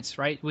constraints,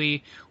 right?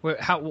 We're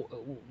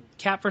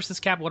cap versus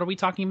cap. What are we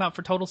talking about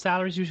for total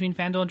salaries between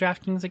FanDuel and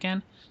DraftKings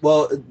again?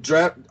 Well,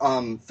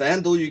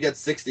 FanDuel you get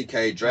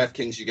 $60K,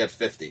 DraftKings you get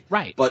 $50.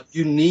 Right. But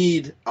you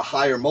need a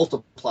higher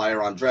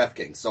multiplier on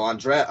DraftKings. So on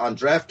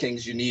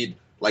DraftKings you need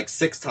like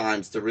 6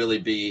 times to really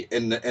be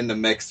in the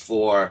mix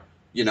for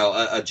a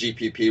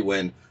GPP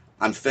win.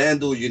 On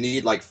FanDuel you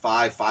need like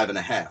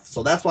 5.5.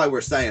 So that's why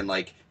we're saying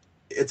like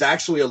it's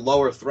actually a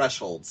lower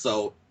threshold.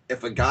 So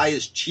if a guy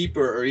is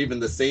cheaper or even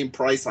the same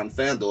price on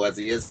FanDuel as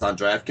he is on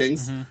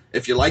DraftKings,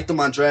 if you like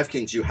them on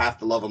DraftKings, you have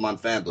to love them on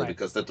FanDuel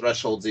because the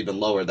threshold's even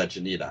lower that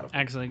you need out of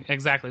them.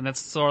 Exactly. And that's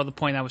sort of the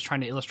point I was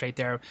trying to illustrate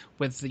there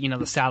with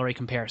the salary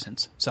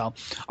comparisons. So,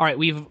 all right,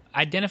 we've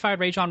identified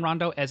Rajon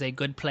Rondo as a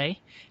good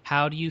play.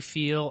 How do you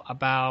feel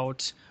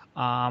about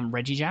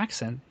Reggie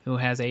Jackson, who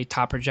has a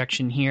top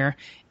projection here?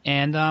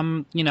 And,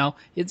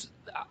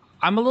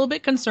 I'm a little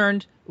bit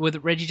concerned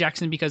with Reggie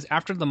Jackson because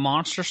after the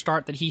monster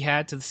start that he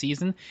had to the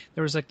season,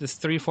 there was like this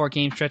 3-4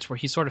 game stretch where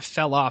he sort of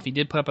fell off. He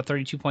did put up a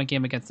 32-point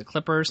game against the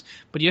Clippers,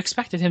 but you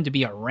expected him to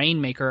be a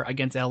rainmaker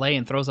against LA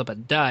and throws up a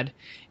dud.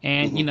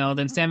 And,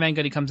 then Stan Van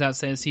Gundy comes out and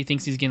says he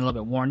thinks he's getting a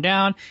little bit worn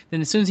down.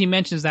 Then as soon as he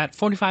mentions that,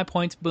 45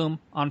 points, boom,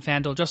 on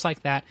FanDuel, just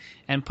like that,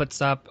 and puts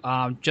up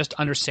just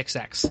under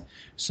 6x.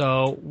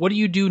 So what do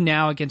you do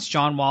now against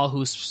John Wall,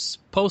 who's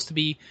supposed to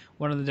be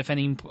one of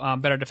the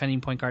better defending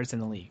point guards in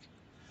the league?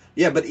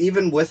 Yeah, but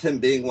even with him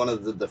being one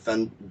of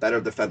the better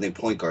defending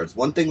point guards,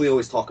 one thing we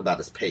always talk about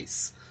is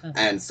pace.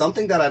 And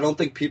something that I don't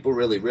think people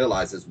really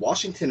realize is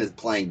Washington is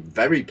playing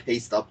very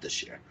paced up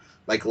this year.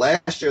 Like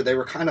last year, they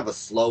were kind of a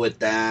slow it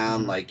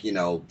down,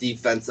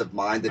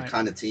 defensive-minded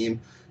kind of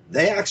team.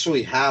 they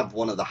actually have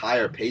one of the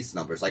higher pace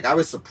numbers. Like, I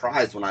was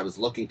surprised when I was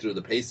looking through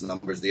the pace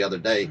numbers the other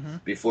day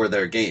before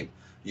their game.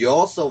 You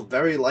also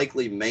very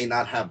likely may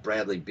not have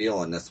Bradley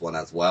Beal in this one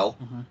as well.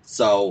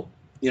 So,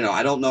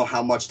 I don't know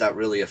how much that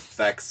really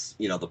affects,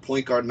 the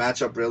point guard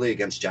matchup really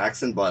against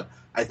Jackson, but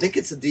I think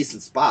it's a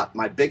decent spot.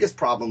 My biggest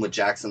problem with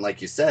Jackson,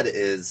 like you said,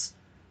 is,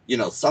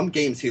 some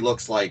games he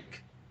looks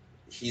like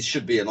he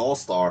should be an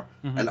all-star,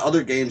 and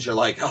other games you're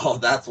like, oh,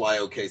 that's why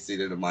OKC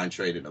didn't mind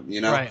trading him,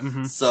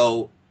 Right.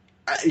 So,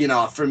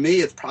 for me,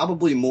 it's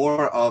probably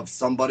more of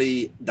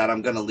somebody that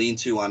I'm going to lean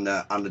to on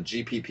the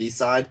GPP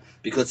side,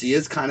 because he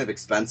is kind of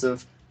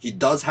expensive. He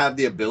does have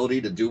the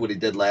ability to do what he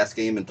did last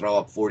game and throw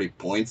up 40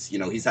 points.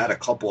 He's had a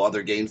couple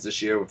other games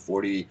this year with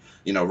 40,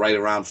 right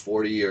around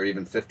 40 or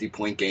even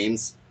 50-point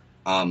games.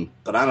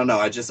 But I don't know.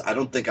 I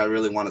don't think I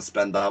really want to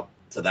spend up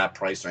to that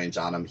price range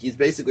on him. He's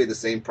basically the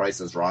same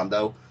price as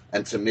Rondo.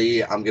 And to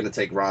me, I'm going to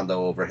take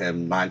Rondo over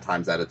him 9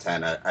 times out of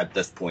 10 at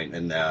this point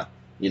in the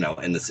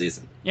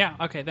season. Yeah,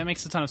 okay, that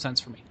makes a ton of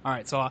sense for me. All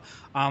right, so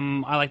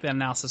I like that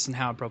analysis and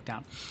how it broke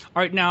down.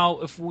 All right,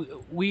 now if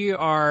we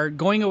are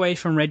going away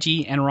from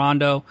Reggie and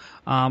Rondo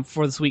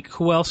for this week,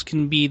 who else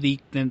can be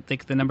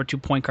the number 2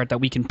 point guard that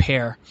we can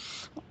pair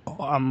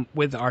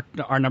with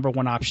our number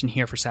 1 option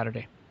here for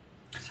Saturday?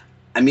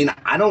 I mean,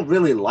 I don't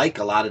really like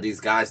a lot of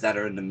these guys that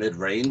are in the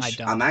mid-range. I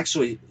don't. I'm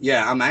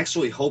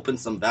actually hoping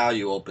some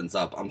value opens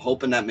up. I'm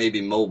hoping that maybe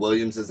Mo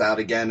Williams is out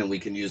again and we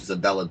can use the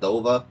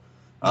Dellavedova,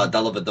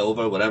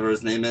 whatever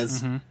his name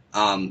is.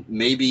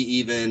 Maybe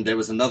even there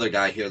was another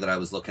guy here that I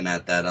was looking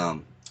at that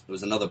it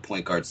was another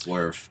point guard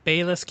swerve.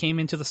 Bayless came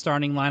into the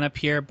starting lineup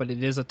here, but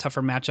it is a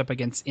tougher matchup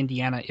against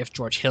Indiana if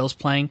George Hill's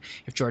playing.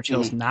 If George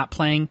Hill's not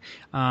playing,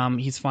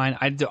 he's fine.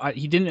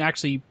 He didn't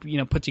actually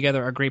put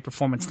together a great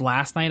performance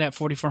last night at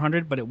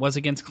 4,400, but it was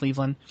against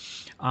Cleveland.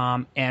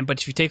 But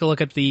if you take a look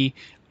at the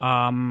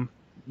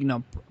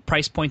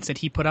price points that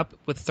he put up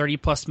with 30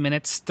 plus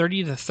minutes,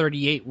 30 to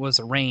 38 was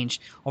a range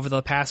over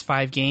the past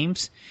 5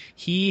 games.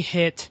 He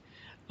hit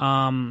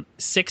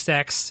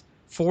 6x,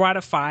 4 out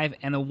of 5,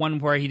 and the one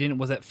where he didn't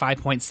was at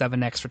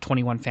 5.7x for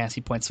 21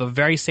 fantasy points. So a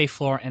very safe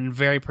floor and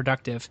very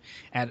productive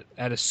at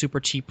a super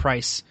cheap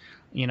price.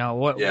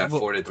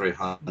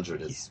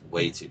 4,300 is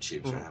way too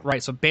cheap for him.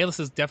 Right, so Bayless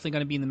is definitely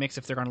going to be in the mix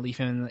if they're going to leave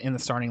him in the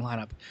starting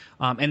lineup.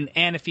 And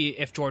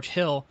if George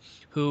Hill,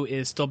 who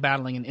is still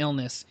battling an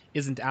illness,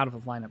 isn't out of the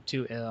lineup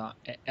too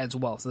as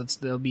well. So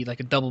there'll be like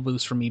a double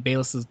boost for me.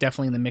 Bayless is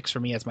definitely in the mix for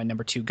me as my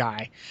number 2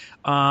 guy.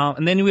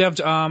 And then we have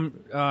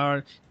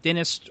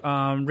Dennis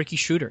Ricky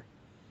Schroeder,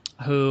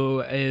 who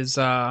is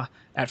at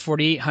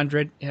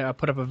 4,800,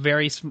 put up a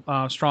very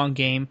strong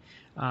game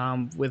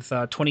with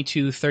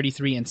 22,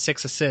 33, and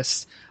 6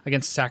 assists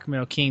against the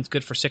Sacramento Kings,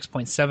 good for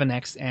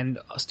 6.7x and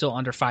still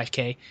under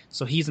 5K.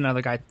 So he's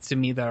another guy to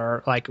me that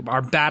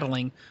are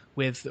battling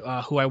with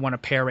who I want to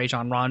pair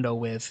Rajon Rondo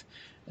with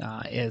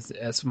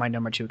as my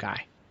number 2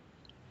 guy.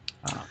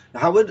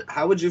 How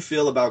would you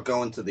feel about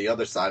going to the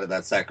other side of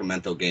that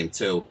Sacramento game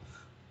too?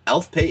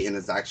 Elf Payton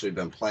has actually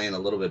been playing a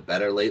little bit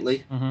better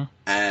lately,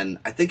 and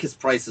I think his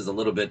price is a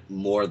little bit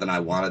more than I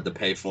wanted to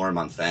pay for him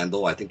on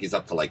FanDuel. I think he's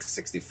up to like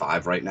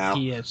 65 right now.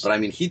 He is. But I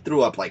mean, he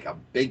threw up like a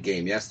big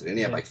game yesterday, and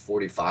he had like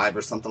 45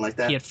 or something like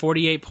that. He had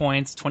 48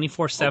 points,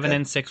 24, 7,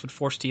 and 6 with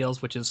 4 steals,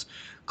 which is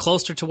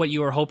closer to what you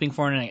were hoping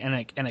for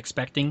and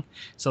expecting.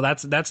 So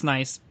that's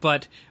nice.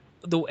 But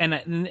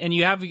and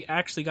you have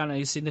actually gotten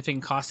a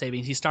significant cost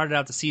savings. He started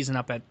out the season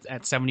up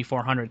at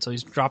 7,400, so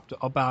he's dropped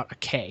about a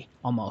K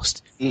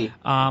almost.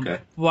 Okay.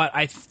 But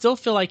I still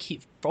feel like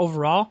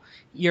overall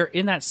you're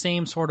in that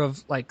same sort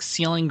of like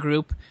ceiling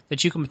group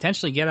that you can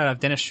potentially get out of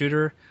Dennis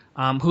Schroeder,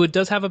 who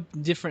does have a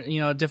different,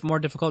 more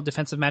difficult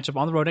defensive matchup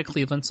on the road at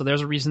Cleveland, so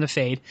there's a reason to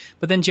fade.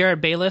 But then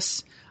Jared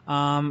Bayless,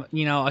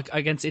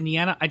 against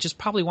Indiana, I just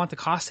probably want the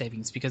cost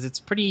savings because it's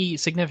pretty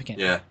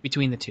significant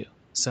between the two.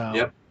 So.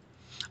 Yep.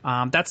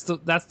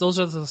 Those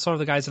are the sort of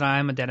the guys that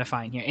I'm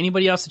identifying here.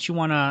 Anybody else that you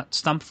want to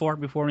stump for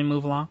before we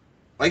move along?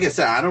 Like I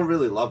said, I don't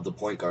really love the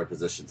point guard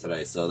position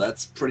today, so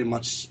that's pretty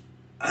much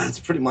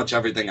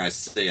everything I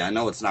see. I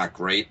know it's not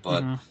great,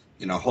 but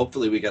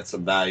hopefully we get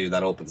some value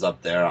that opens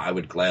up there. I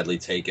would gladly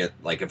take it.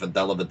 Like if a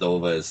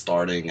Dellavedova is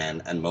starting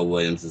and Mo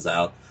Williams is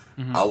out,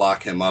 I'll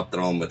lock him up,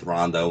 throw him with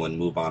Rondo, and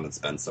move on and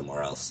spend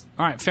somewhere else.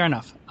 All right, fair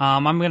enough.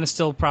 I'm going to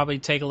still probably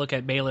take a look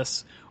at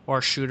Bayless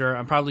or Shooter.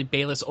 I'm probably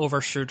Bayless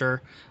over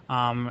Shooter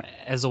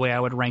as the way I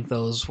would rank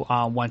those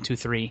 1, 2,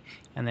 3.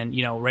 And then,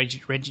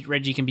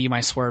 Reggie can be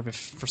my swerve if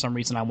for some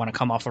reason I want to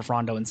come off of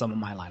Rondo in some of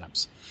my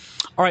lineups.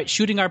 All right,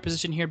 shooting guard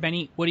position here,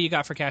 Benny. What do you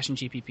got for cash and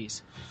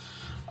GPPs?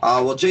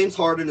 Well, James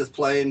Harden is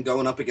playing,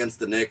 going up against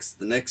the Knicks.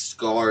 The Knicks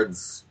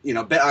guards,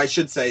 I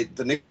should say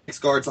the Knicks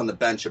guards on the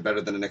bench are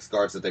better than the Knicks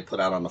guards that they put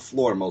out on the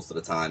floor most of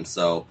the time.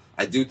 So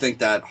I do think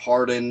that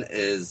Harden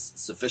is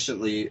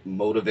sufficiently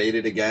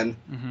motivated again.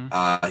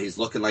 He's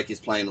looking like he's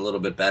playing a little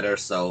bit better.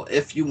 So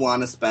if you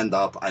want to spend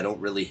up, I don't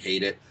really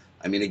hate it.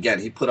 I mean, again,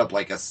 he put up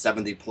like a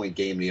 70-point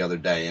game the other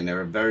day, and there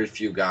are very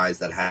few guys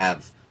that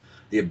have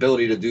the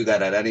ability to do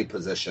that at any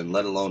position,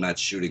 let alone at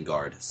shooting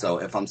guard. So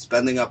if I'm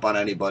spending up on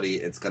anybody,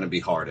 it's going to be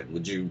Harden.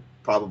 Would you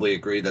probably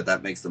agree that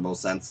that makes the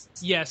most sense?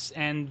 Yes,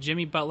 and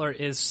Jimmy Butler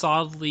is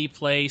solidly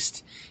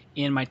placed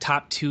in my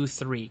top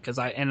 2-3 because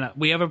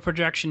we have a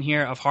projection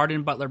here of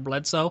Harden, Butler,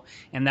 Bledsoe,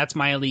 and that's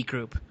my elite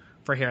group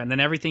for here. And then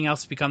everything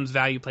else becomes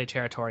value play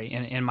territory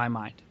in my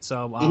mind.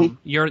 So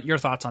your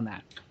thoughts on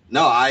that?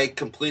 No, I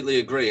completely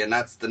agree. And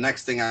that's the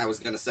next thing I was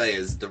going to say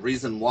is the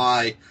reason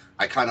why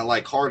I kind of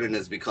like Harden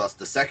is because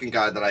the second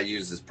guy that I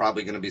use is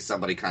probably going to be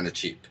somebody kind of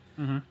cheap.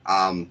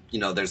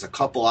 Mm-hmm. There's a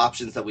couple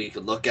options that we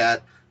could look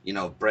at.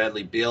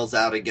 Bradley Beal's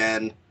out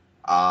again.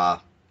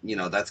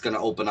 That's going to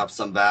open up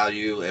some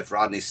value. If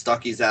Rodney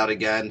Stuckey's out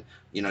again,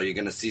 you're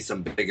going to see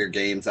some bigger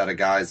games out of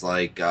guys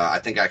like, I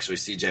think actually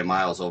CJ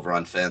Miles over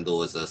on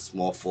FanDuel is a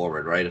small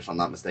forward, right? If I'm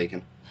not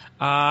mistaken.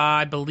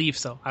 I believe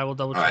so. I will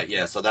double check. All right,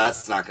 yeah, so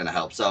that's not going to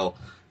help. So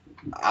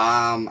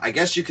I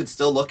guess you could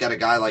still look at a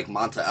guy like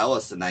Monta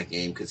Ellis in that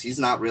game because he's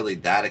not really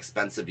that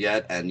expensive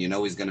yet, and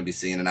he's going to be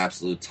seeing an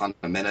absolute ton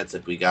of minutes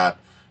if we got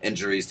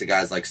injuries to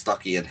guys like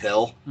Stuckey and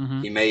Hill.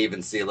 Mm-hmm. He may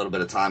even see a little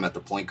bit of time at the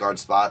point guard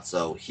spot,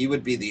 so he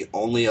would be the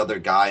only other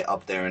guy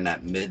up there in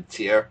that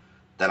mid-tier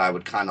that I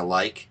would kind of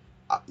like.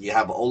 You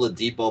have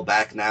Oladipo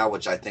back now,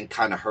 which I think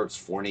kind of hurts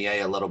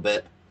Fournier a little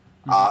bit.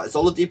 Is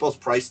Oladipo's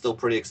price still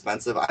pretty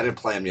expensive? I didn't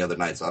play him the other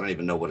night, so I don't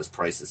even know what his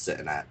price is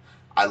sitting at.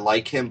 I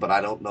like him, but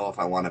I don't know if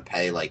I want to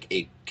pay like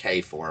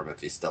 $8K for him if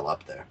he's still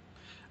up there.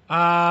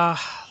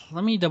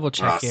 Let me double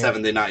check here.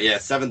 79. Yeah,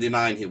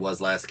 79 he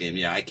was last game.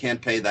 Yeah, I can't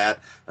pay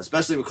that,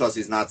 especially because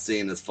he's not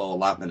seeing his full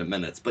allotment of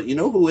minutes. But you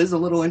know who is a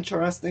little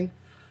interesting?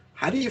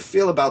 How do you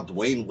feel about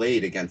Dwayne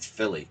Wade against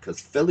Philly? Because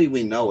Philly,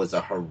 we know, is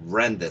a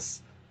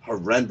horrendous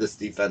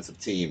defensive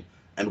team.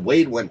 And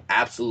Wade went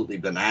absolutely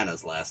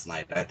bananas last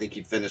night. I think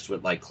he finished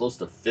with like close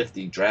to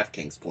 50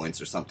 DraftKings points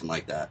or something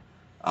like that.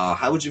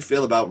 How would you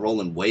feel about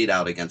rolling Wade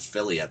out against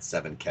Philly at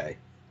 7K?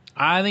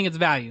 I think it's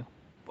value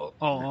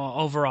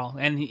overall,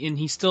 and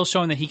he's still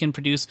showing that he can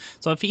produce.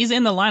 So if he's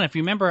in the lineup,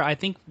 remember, I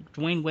think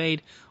Dwayne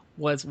Wade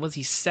was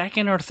he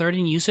second or third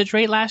in usage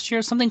rate last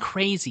year, something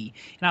crazy.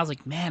 And I was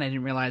like, man, I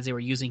didn't realize they were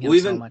using him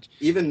so much.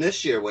 Even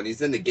this year, when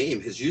he's in the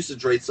game, his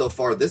usage rate so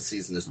far this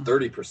season is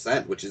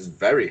 30%, which is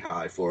very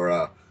high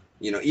for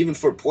even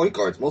for point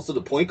guards. Most of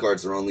the point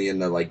guards are only in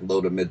the like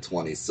low to mid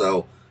 20s.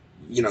 So,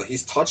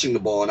 he's touching the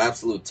ball an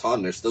absolute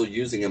ton. They're still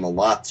using him a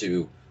lot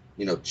to,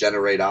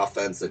 generate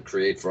offense and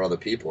create for other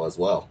people as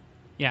well.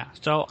 Yeah.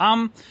 So,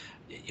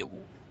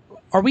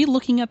 are we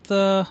looking at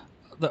the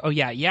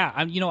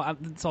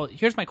so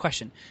here's my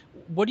question.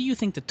 What do you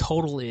think the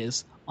total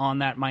is on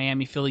that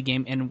Miami Philly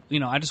game? And,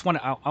 I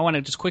want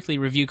to just quickly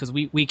review because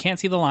we can't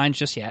see the lines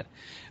just yet.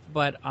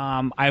 But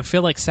I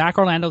feel like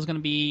Sacramento is going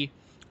to be,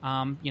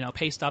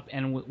 paced up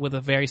and with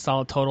a very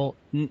solid total.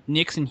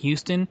 Knicks and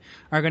Houston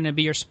are going to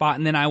be your spot.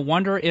 And then I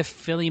wonder if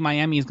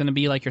Philly-Miami is going to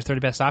be like your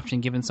third best option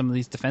given some of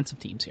these defensive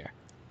teams here.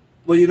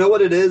 Well, you know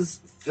what it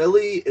is?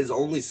 Philly is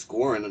only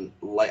scoring,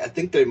 I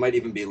think they might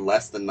even be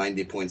less than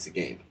 90 points a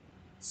game.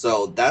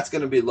 So that's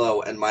going to be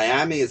low. And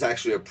Miami is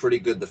actually a pretty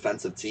good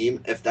defensive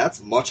team. If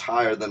that's much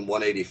higher than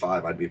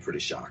 185, I'd be pretty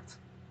shocked.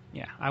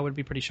 Yeah, I would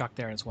be pretty shocked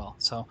there as well.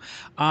 So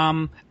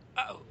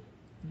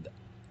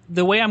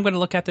the way I'm going to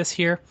look at this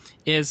here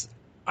is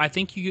I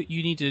think you're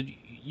going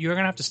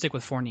to have to stick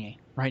with Fournier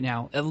right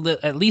now,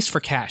 at least for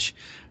cash.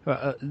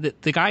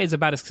 The guy is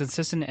about as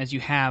consistent as you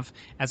have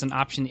as an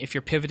option if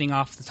you're pivoting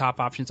off the top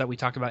options that we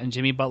talked about in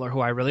Jimmy Butler, who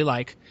I really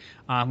like,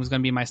 who's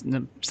going to be my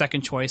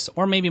second choice,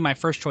 or maybe my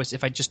first choice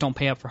if I just don't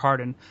pay up for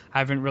Harden. I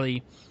haven't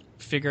really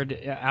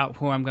figured out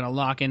who I'm going to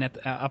lock in up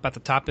at the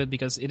top of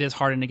because it is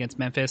Harden against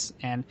Memphis,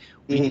 and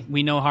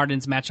we know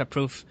Harden's matchup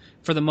proof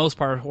for the most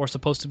part, or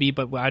supposed to be,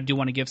 but I do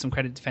want to give some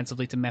credit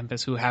defensively to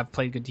Memphis, who have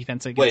played good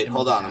defense against Wait, him.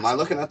 Hold on. Am I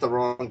looking at the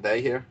wrong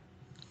day here?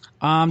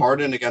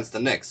 Harden against the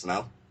Knicks,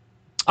 no?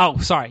 Oh,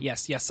 sorry.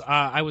 Yes.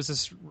 I was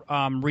just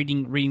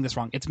reading this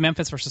wrong. It's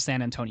Memphis versus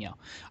San Antonio.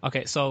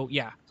 Okay, so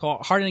yeah. So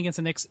Harden against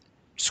the Knicks,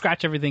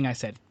 scratch everything I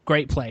said.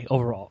 Great play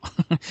overall.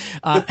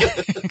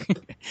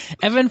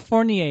 Evan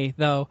Fournier,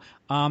 though,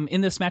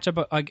 in this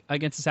matchup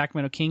against the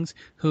Sacramento Kings,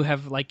 who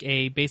have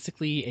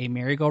basically a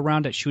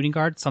merry-go-round at shooting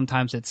guard.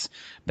 Sometimes it's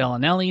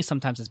Bellinelli,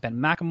 sometimes it's Ben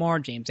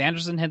McLemore. James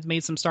Anderson has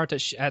made some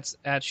starts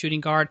at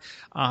shooting guard.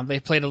 They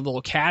played a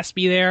little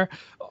Caspi there.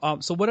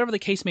 So whatever the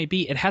case may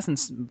be, it hasn't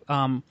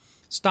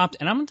stopped.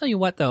 And I'm going to tell you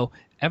what, though,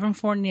 Evan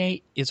Fournier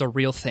is a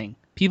real thing.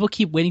 People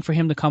keep waiting for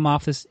him to come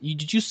off this.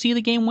 Did you see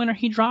the game winner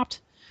he dropped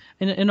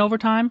in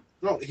overtime?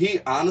 No,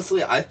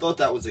 honestly, I thought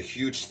that was a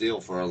huge steal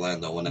for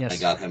Orlando when they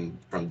got him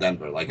from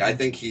Denver. I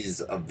think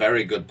he's a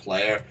very good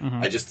player.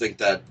 Mm-hmm. I just think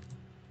that,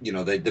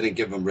 they didn't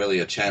give him really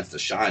a chance to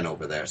shine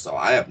over there. So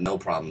I have no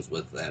problems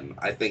with him.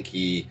 I think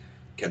he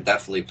can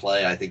definitely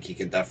play. I think he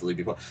can definitely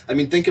be. I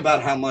mean, think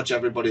about how much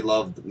everybody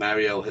loved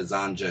Mario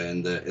Hezonja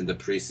in the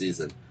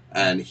preseason.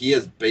 And he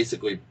has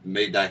basically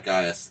made that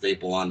guy a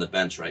staple on the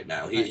bench right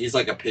now. He's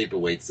like a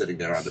paperweight sitting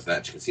there on the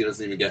bench because he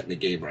doesn't even get in the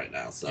game right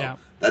now. So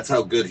that's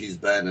how good he's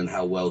been and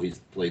how well he's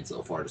played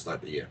so far to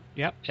start the year.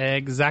 Yep,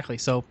 exactly.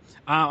 So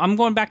I'm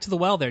going back to the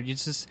well there.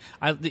 Here's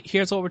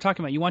what we're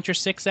talking about. You want your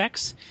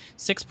 6x,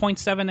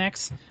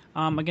 6.7x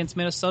against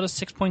Minnesota,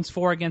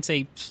 6.4 against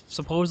a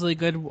supposedly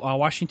good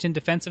Washington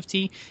defensive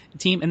team,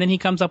 and then he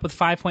comes up with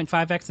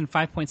 5.5x and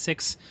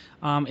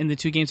 5.6 in the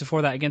 2 games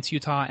before that against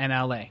Utah and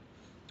LA.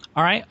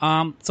 All right.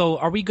 So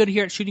are we good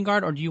here at shooting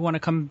guard, or do you want to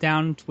come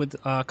down with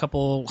a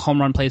couple home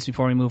run plays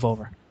before we move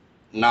over?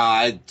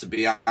 No, to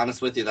be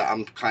honest with you, that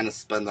I'm kind of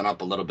spending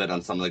up a little bit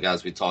on some of the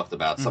guys we talked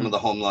about. Some of the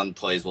home run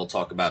plays we'll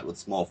talk about with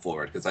small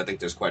forward because I think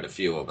there's quite a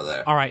few over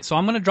there. All right. So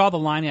I'm going to draw the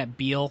line at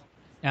Beal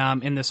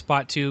in this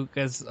spot too,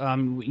 because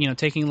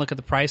taking a look at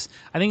the price,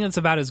 I think that's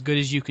about as good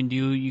as you can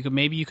do. You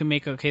can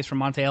make a case for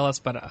Monte Ellis,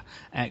 but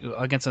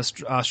against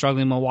a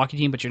struggling Milwaukee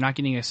team, but you're not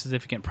getting a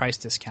significant price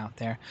discount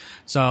there.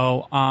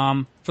 So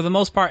for the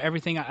most part,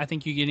 everything I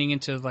think you're getting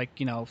into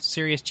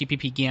serious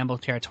GPP gamble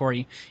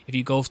territory if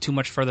you go too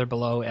much further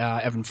below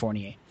Evan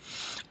Fournier.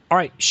 All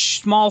right,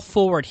 small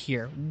forward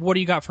here. What do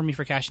you got for me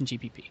for cash and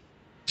GPP?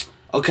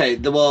 Okay,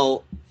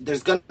 well,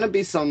 there's going to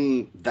be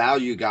some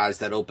value guys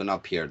that open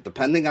up here.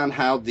 Depending on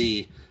how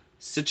the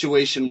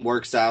situation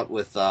works out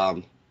with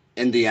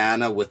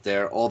Indiana with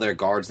all their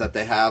guards that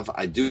they have,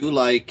 I do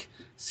like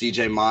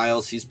CJ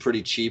Miles. He's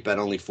pretty cheap at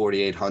only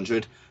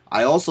 $4,800.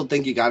 I also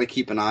think you got to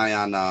keep an eye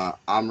on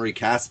Omri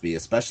Caspi,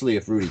 especially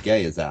if Rudy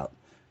Gay is out.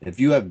 If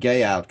you have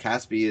Gay out,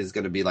 Caspi is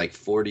going to be like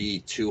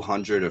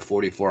 $4,200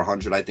 or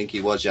 $4,400, I think he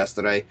was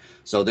yesterday.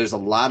 So there's a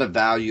lot of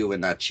value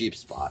in that cheap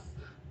spot.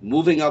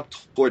 Moving up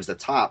towards the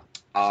top,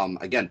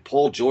 again,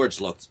 Paul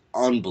George looked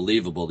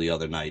unbelievable the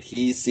other night.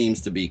 He seems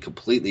to be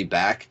completely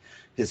back.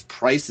 His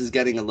price is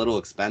getting a little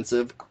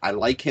expensive. I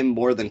like him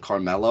more than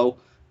Carmelo.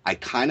 I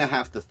kind of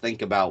have to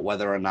think about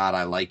whether or not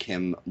I like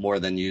him more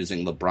than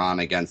using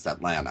LeBron against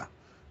Atlanta.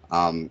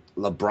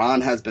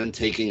 LeBron has been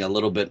taking a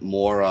little bit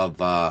more of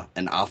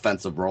an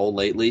offensive role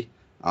lately.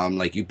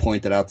 Like you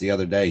pointed out the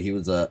other day, he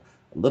was a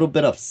little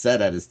bit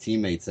upset at his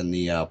teammates in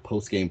the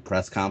post-game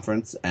press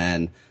conference,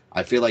 and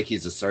I feel like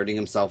he's asserting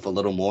himself a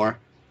little more,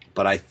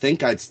 but I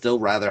think I'd still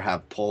rather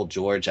have Paul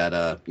George at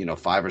a $500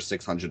 or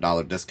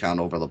 $600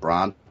 discount over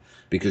LeBron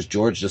because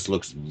George just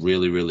looks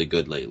really, really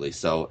good lately.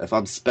 So if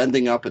I'm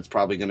spending up, it's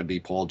probably going to be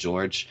Paul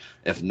George.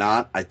 If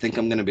not, I think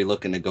I'm going to be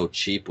looking to go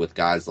cheap with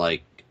guys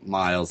like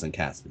Miles and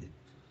Caspi.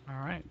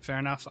 All right, fair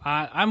enough.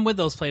 I'm with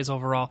those plays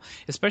overall,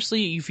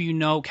 especially if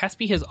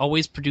Caspi has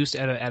always produced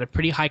at a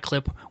pretty high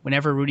clip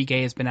whenever Rudy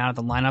Gay has been out of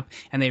the lineup,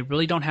 and they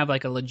really don't have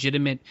like a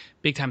legitimate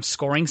big-time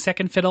scoring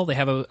second fiddle. They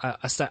have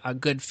a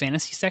good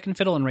fantasy second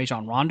fiddle in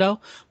Rajon Rondo,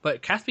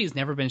 but Caspi has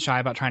never been shy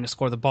about trying to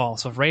score the ball.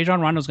 So if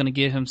Rajon Rondo is going to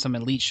give him some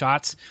elite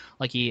shots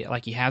like he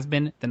has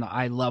been, then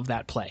I love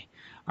that play.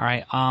 All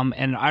right,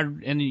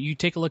 and you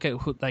take a look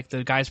at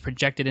the guys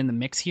projected in the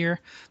mix here.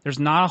 There's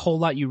not a whole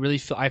lot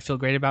I feel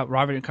great about.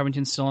 Robert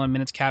Covington's still on a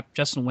minutes cap.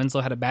 Justin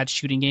Winslow had a bad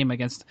shooting game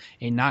against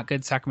a not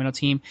good Sacramento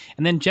team.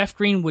 And then Jeff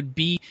Green would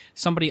be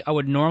somebody I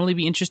would normally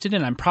be interested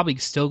in. I'm probably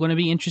still going to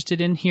be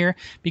interested in here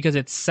because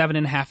it's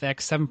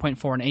 7.5x,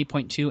 7.4, and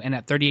 8.2, and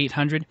at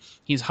 3,800,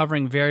 he's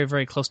hovering very,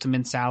 very close to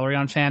min salary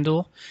on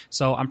FanDuel.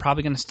 So I'm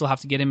probably going to still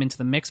have to get him into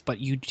the mix, but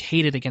you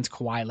hate it against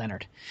Kawhi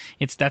Leonard.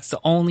 That's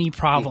the only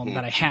problem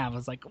that I have.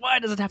 It's like, why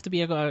does it have to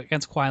be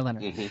against Kawhi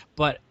Leonard?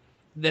 But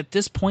at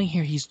this point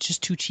here, he's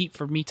just too cheap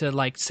for me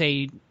to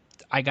say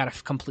I got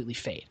to completely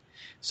fade.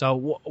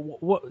 So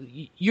what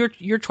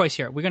your choice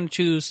here? We're going to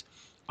choose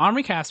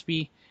Omri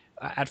Caspi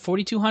at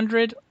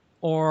 4,200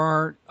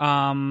 or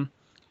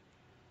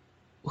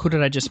who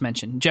did I just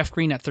mention? Jeff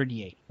Green at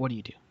 38. What do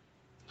you do?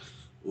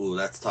 Ooh,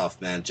 that's tough,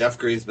 man. Jeff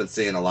Green's been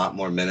seeing a lot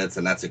more minutes,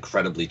 and that's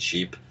incredibly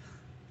cheap.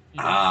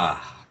 I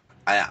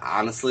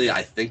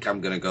think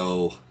I'm going to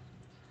go...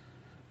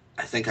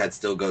 I think I'd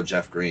still go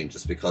Jeff Green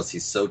just because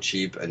he's so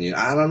cheap. And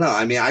I don't know.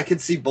 I mean, I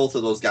could see both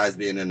of those guys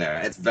being in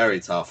there. It's very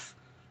tough.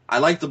 I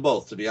like them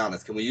both, to be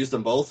honest. Can we use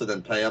them both and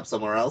then pay up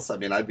somewhere else? I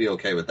mean, I'd be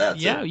okay with that,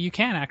 too. Yeah, you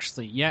can,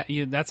 actually. Yeah,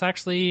 that's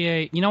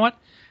actually you know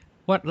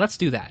what? Let's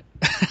do that.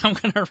 I'm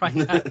going to write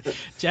that.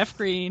 Jeff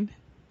Green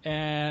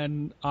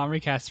and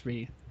Omri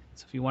Caspi.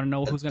 So if you want to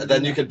know who's going to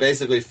then you could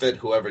basically fit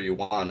whoever you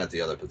want at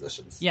the other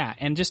positions. Yeah,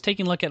 and just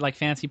taking a look at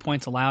fantasy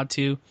points allowed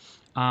to.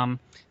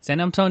 San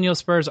Antonio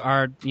Spurs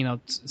are,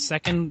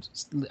 second,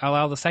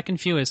 allow the second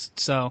fewest.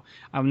 So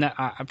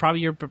probably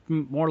you're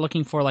more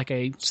looking for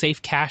a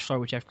safe cash flow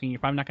with Jeff Green.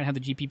 You're probably not going to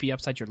have the GPP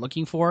upside you're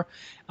looking for.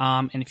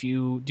 And if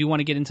you do want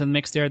to get into the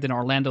mix there, then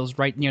Orlando's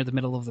right near the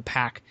middle of the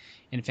pack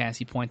in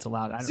fantasy points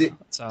allowed. I don't know.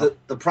 So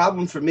the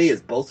problem for me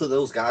is both of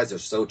those guys are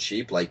so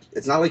cheap.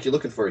 It's not like you're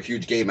looking for a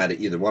huge game out of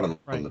either one of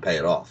them to pay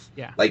it off.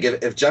 Yeah.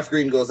 If Jeff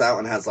Green goes out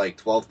and has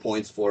 12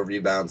 points, 4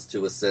 rebounds,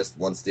 2 assists,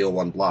 1 steal,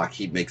 1 block,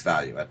 he makes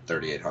value at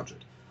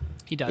 3,800.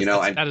 He does.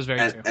 That is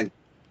very true.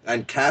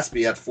 And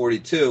Caspi at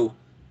 42,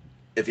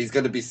 if he's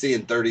going to be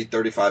seeing 30,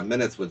 35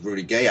 minutes with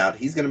Rudy Gay out,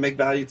 he's going to make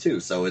value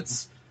too. So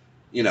it's,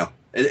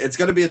 it's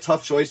going to be a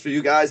tough choice for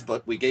you guys,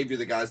 but we gave you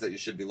the guys that you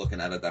should be looking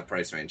at that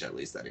price range at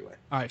least anyway.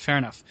 All right, fair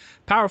enough.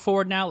 Power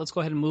forward now. Let's go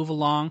ahead and move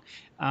along.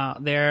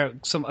 There are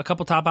a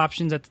couple top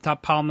options at the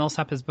top. Paul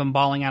Millsap has been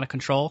balling out of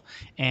control,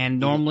 and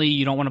normally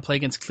you don't want to play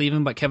against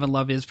Cleveland, but Kevin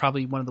Love is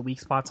probably one of the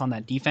weak spots on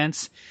that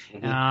defense.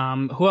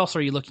 Who else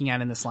are you looking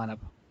at in this lineup?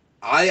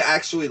 I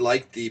actually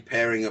like the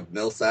pairing of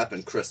Millsap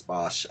and Chris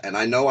Bosh, and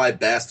I know I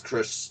bashed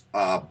Chris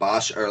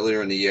Bosh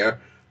earlier in the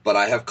year, but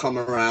I have come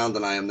around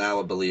and I am now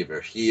a believer.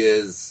 He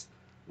is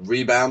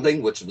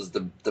rebounding, which was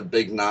the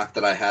big knock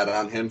that I had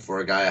on him for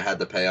a guy I had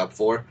to pay up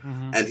for,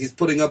 and he's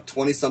putting up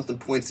 20-something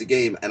points a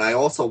game, and I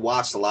also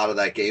watched a lot of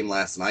that game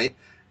last night,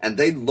 and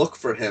they look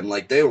for him,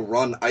 like they'll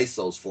run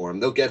ISOs for him.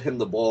 They'll get him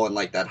the ball in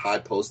like that high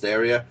post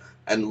area,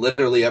 and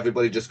literally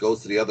everybody just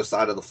goes to the other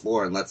side of the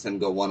floor and lets him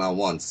go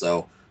one-on-one.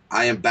 So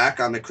I am back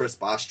on the Chris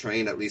Bosh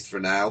train, at least for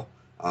now,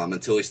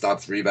 until he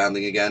stops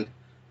rebounding again.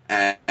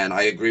 And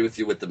I agree with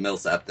you with the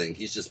Millsap thing.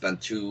 He's just been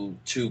too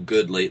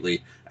good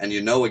lately. And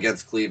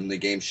against Cleveland, the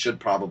game should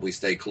probably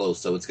stay close.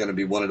 So it's going to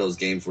be one of those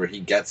games where he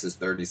gets his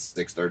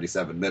 36,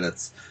 37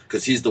 minutes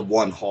because he's the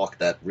one Hawk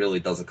that really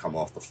doesn't come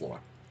off the floor.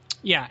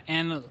 Yeah,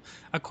 and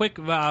a quick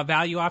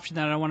value option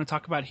that I want to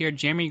talk about here.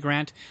 Jeremy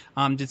Grant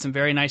did some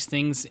very nice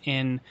things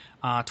in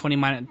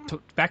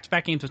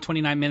back-to-back games with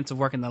 29 minutes of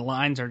work, and the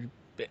lines are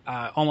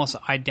almost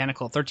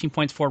identical. 13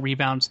 points, 4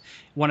 rebounds,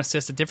 1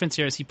 assist. The difference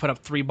here is he put up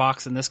 3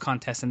 blocks in this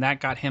contest, and that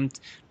got him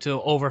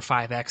to over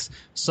 5x.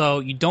 So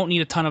you don't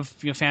need a ton of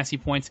fantasy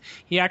points.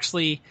 He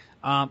actually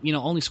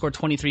only scored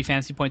 23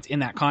 fantasy points in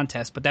that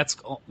contest, but that's,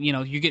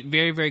 you get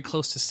very, very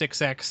close to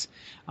 6x.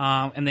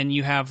 And then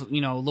you have,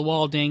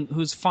 Llewellyn,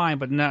 who's fine,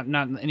 but not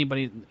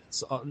anybody,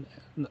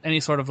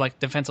 any sort of like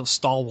defensive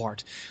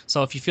stalwart.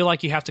 So if you feel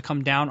like you have to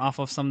come down off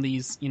of some of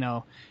these,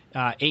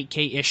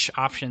 8K-ish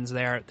options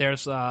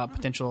there's a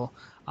potential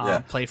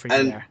play for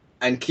you there.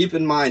 And keep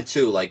in mind,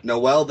 too, like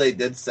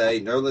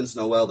Nerlens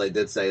Noel, they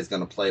did say is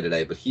going to play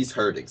today, but he's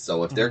hurting.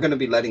 So if they're going to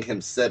be letting him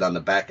sit on the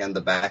back end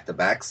of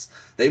back-to-backs,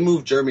 they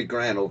moved Jeremy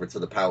Grant over to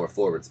the power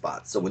forward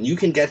spot. So when you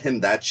can get him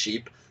that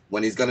cheap,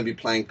 when he's going to be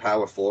playing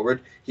power forward,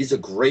 he's a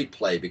great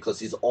play because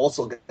he's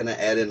also going to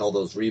add in all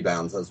those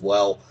rebounds as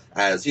well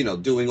as,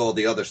 doing all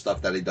the other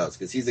stuff that he does.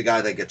 Because he's a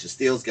guy that gets you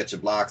steals, gets you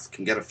blocks,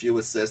 can get a few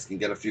assists, can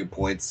get a few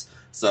points.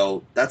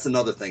 So that's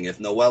another thing. If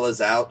Noel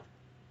is out,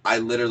 I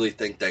literally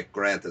think that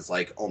Grant is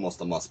like almost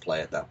a must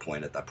play at that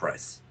point at that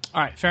price.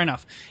 All right, fair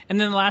enough.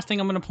 And then the last thing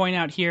I'm going to point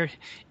out here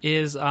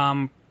is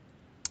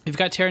you've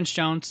got Terrence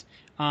Jones,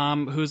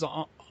 who's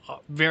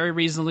very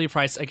reasonably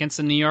priced against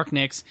the New York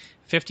Knicks,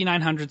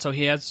 5,900. So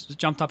he has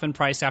jumped up in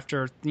price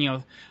after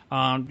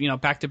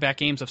back-to-back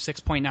games of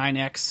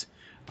 6.9x.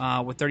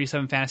 With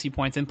 37 fantasy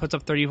points, and puts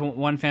up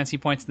 31 fantasy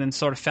points, and then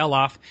sort of fell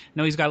off. I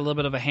know he's got a little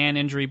bit of a hand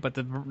injury, but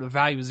the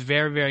value is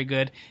very, very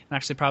good, and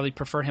actually probably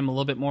prefer him a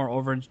little bit more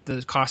over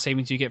the cost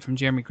savings you get from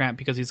Jeremy Grant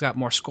because he's got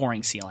more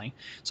scoring ceiling.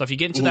 So if you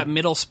get into that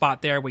middle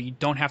spot there where you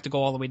don't have to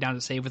go all the way down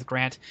to save with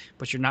Grant,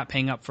 but you're not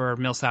paying up for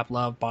Millsap,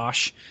 Love,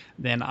 Bosh,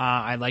 then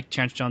I like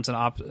Terrence Jones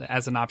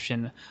as an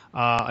option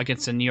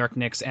against the New York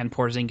Knicks and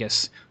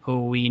Porzingis,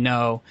 who we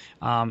know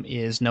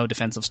is no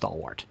defensive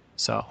stalwart.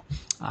 So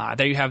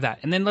there you have that.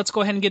 And then let's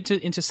go ahead and get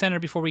into center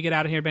before we get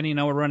out of here, Benny. I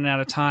know we're running out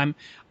of time.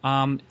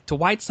 To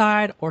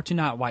Whiteside or to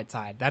not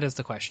Whiteside? That is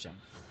the question.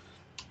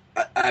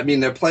 I mean,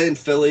 they're playing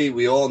Philly.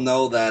 We all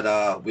know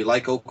that we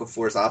like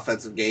Okafor's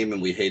offensive game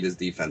and we hate his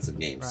defensive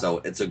game. Right. So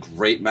it's a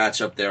great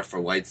matchup there for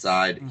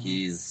Whiteside. Mm-hmm.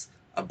 He's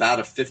about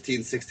a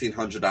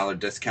 $1,600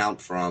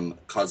 discount from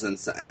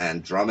Cousins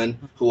and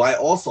Drummond, who I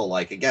also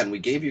like. Again, we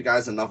gave you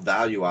guys enough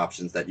value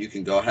options that you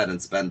can go ahead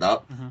and spend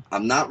up. Mm-hmm.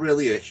 I'm not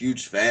really a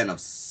huge fan of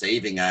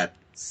saving at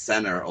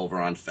center over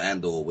on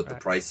FanDuel with the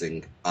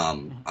pricing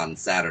on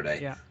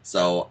Saturday. Yeah.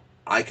 So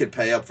I could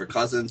pay up for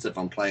Cousins if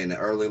I'm playing the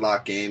early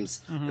lock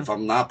games. Mm-hmm. If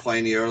I'm not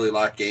playing the early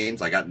lock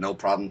games, I got no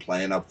problem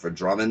playing up for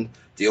Drummond.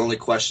 The only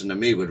question to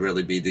me would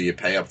really be, do you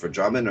pay up for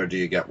Drummond or do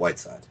you get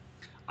Whiteside?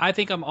 I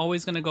think I'm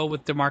always going to go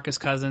with DeMarcus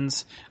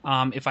Cousins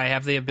if I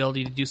have the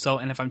ability to do so.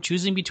 And if I'm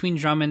choosing between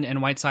Drummond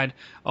and Whiteside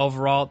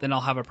overall, then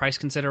I'll have a price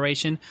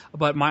consideration.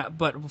 But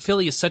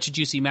Philly is such a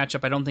juicy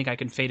matchup, I don't think I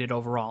can fade it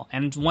overall.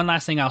 And one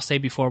last thing I'll say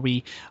before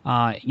we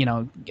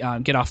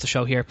get off the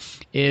show here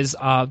is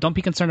don't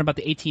be concerned about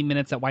the 18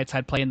 minutes that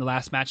Whiteside played in the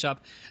last matchup.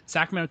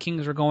 Sacramento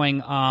Kings are going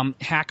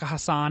Hack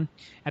Hassan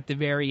at the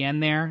very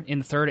end there in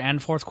the third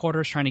and fourth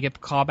quarters, trying to get the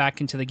call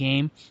back into the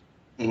game.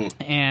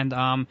 Mm-hmm.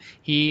 And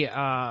he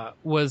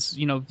was,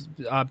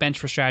 benched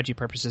for strategy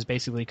purposes,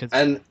 basically.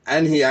 And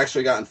he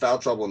actually got in foul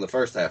trouble in the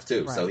first half,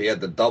 too. Right. So he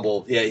had the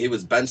double. Yeah, he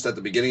was benched at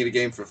the beginning of the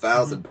game for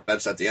fouls and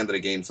benched at the end of the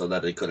game so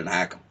that they couldn't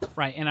hack him.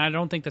 Right, and I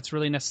don't think that's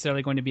really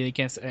necessarily going to be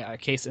against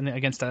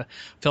a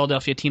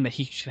Philadelphia team that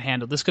he should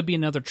handle. This could be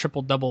another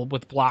triple-double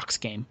with blocks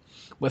game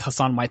with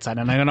Hassan Whiteside,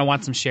 and I'm going to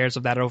want some shares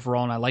of that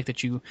overall, and I like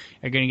that you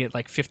are going to get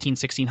like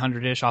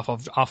 1,600-ish off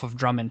of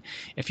Drummond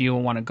if you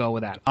want to go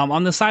with that.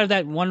 On the side of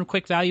that, one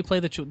quick value play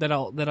that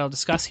I'll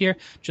discuss here,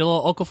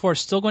 Jahlil Okafor is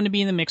still going to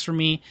be in the mix for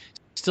me.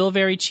 Still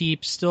very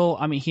cheap. Still,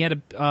 I mean, he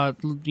had a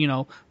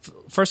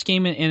first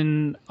game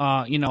in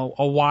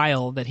a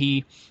while that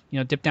he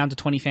dipped down to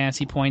 20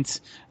 fantasy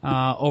points.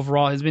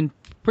 Overall, has been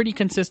pretty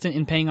consistent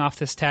in paying off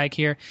this tag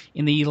here.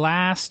 In the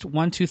last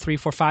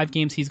 5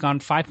 games, he's gone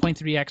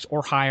 5.3x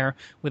or higher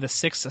with a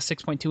 6, a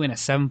 6.2, and a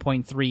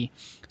 7.3.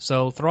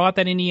 So throw out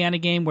that Indiana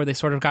game where they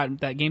sort of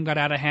that game got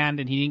out of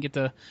hand and he didn't get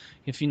to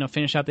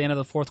finish out the end of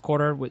the fourth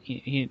quarter.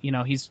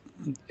 He's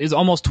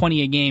almost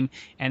 20 a game,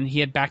 and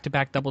he had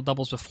back-to-back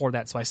double-doubles before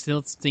that. So I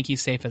still think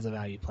he's safe as a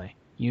value play.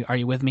 Are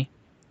you with me?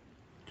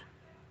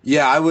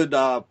 Yeah, I would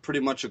pretty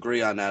much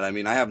agree on that. I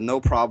mean, I have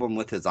no problem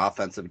with his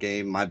offensive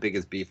game. My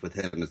biggest beef with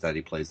him is that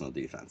he plays no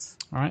defense.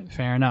 All right,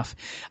 fair enough.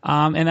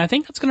 And I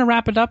think that's going to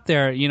wrap it up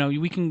there.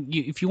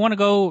 If you want to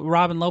go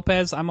Robin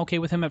Lopez, I'm okay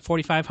with him at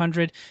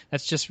 4,500.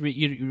 That's just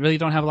you really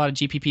don't have a lot of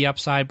GPP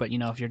upside, but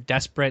if you're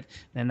desperate,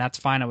 then that's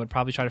fine. I would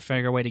probably try to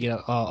figure a way to get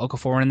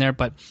Okafor in there.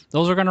 But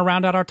those are going to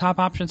round out our top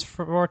options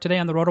for today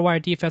on the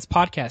RotoWire DFS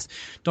podcast.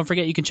 Don't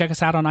forget you can check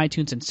us out on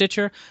iTunes and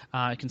Stitcher.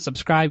 You can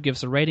subscribe, give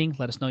us a rating,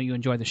 let us know you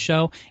enjoy the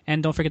show.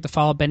 And don't forget to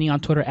follow Benny on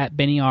Twitter at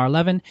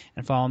BennyR11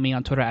 and follow me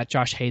on Twitter at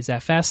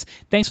JoshHayesFS.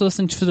 Thanks for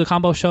listening to the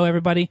Combo Show,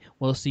 everybody.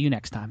 We'll see you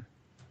next time.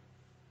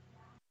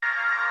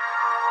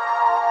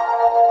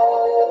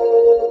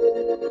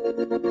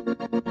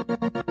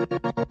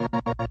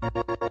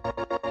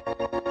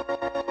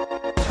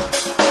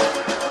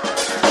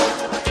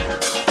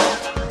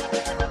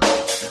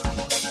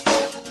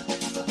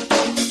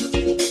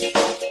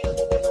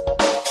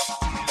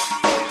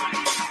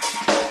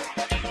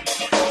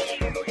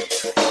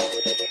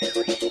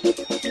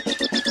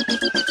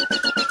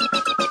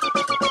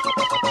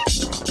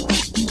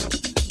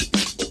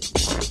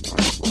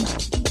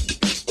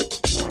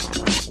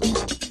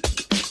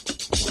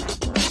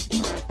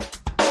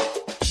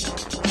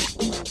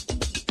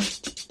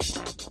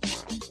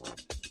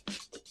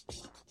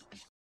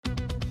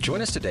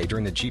 Join us today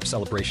during the Jeep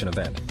Celebration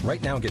event.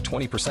 Right now, get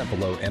 20%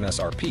 below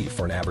MSRP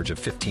for an average of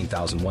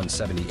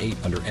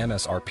 $15,178 under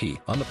MSRP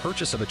on the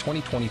purchase of a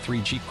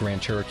 2023 Jeep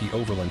Grand Cherokee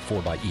Overland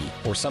 4xE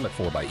or Summit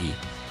 4xE.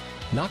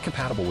 Not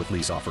compatible with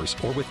lease offers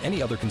or with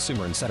any other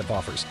consumer incentive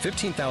offers.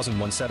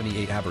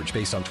 $15,178 average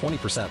based on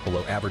 20%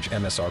 below average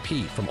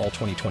MSRP from all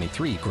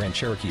 2023 Grand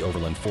Cherokee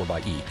Overland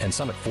 4xE and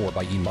Summit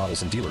 4xE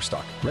models in dealer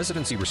stock.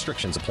 Residency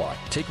restrictions apply.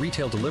 Take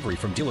retail delivery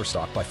from dealer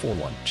stock by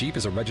 4/1. Jeep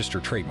is a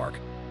registered trademark.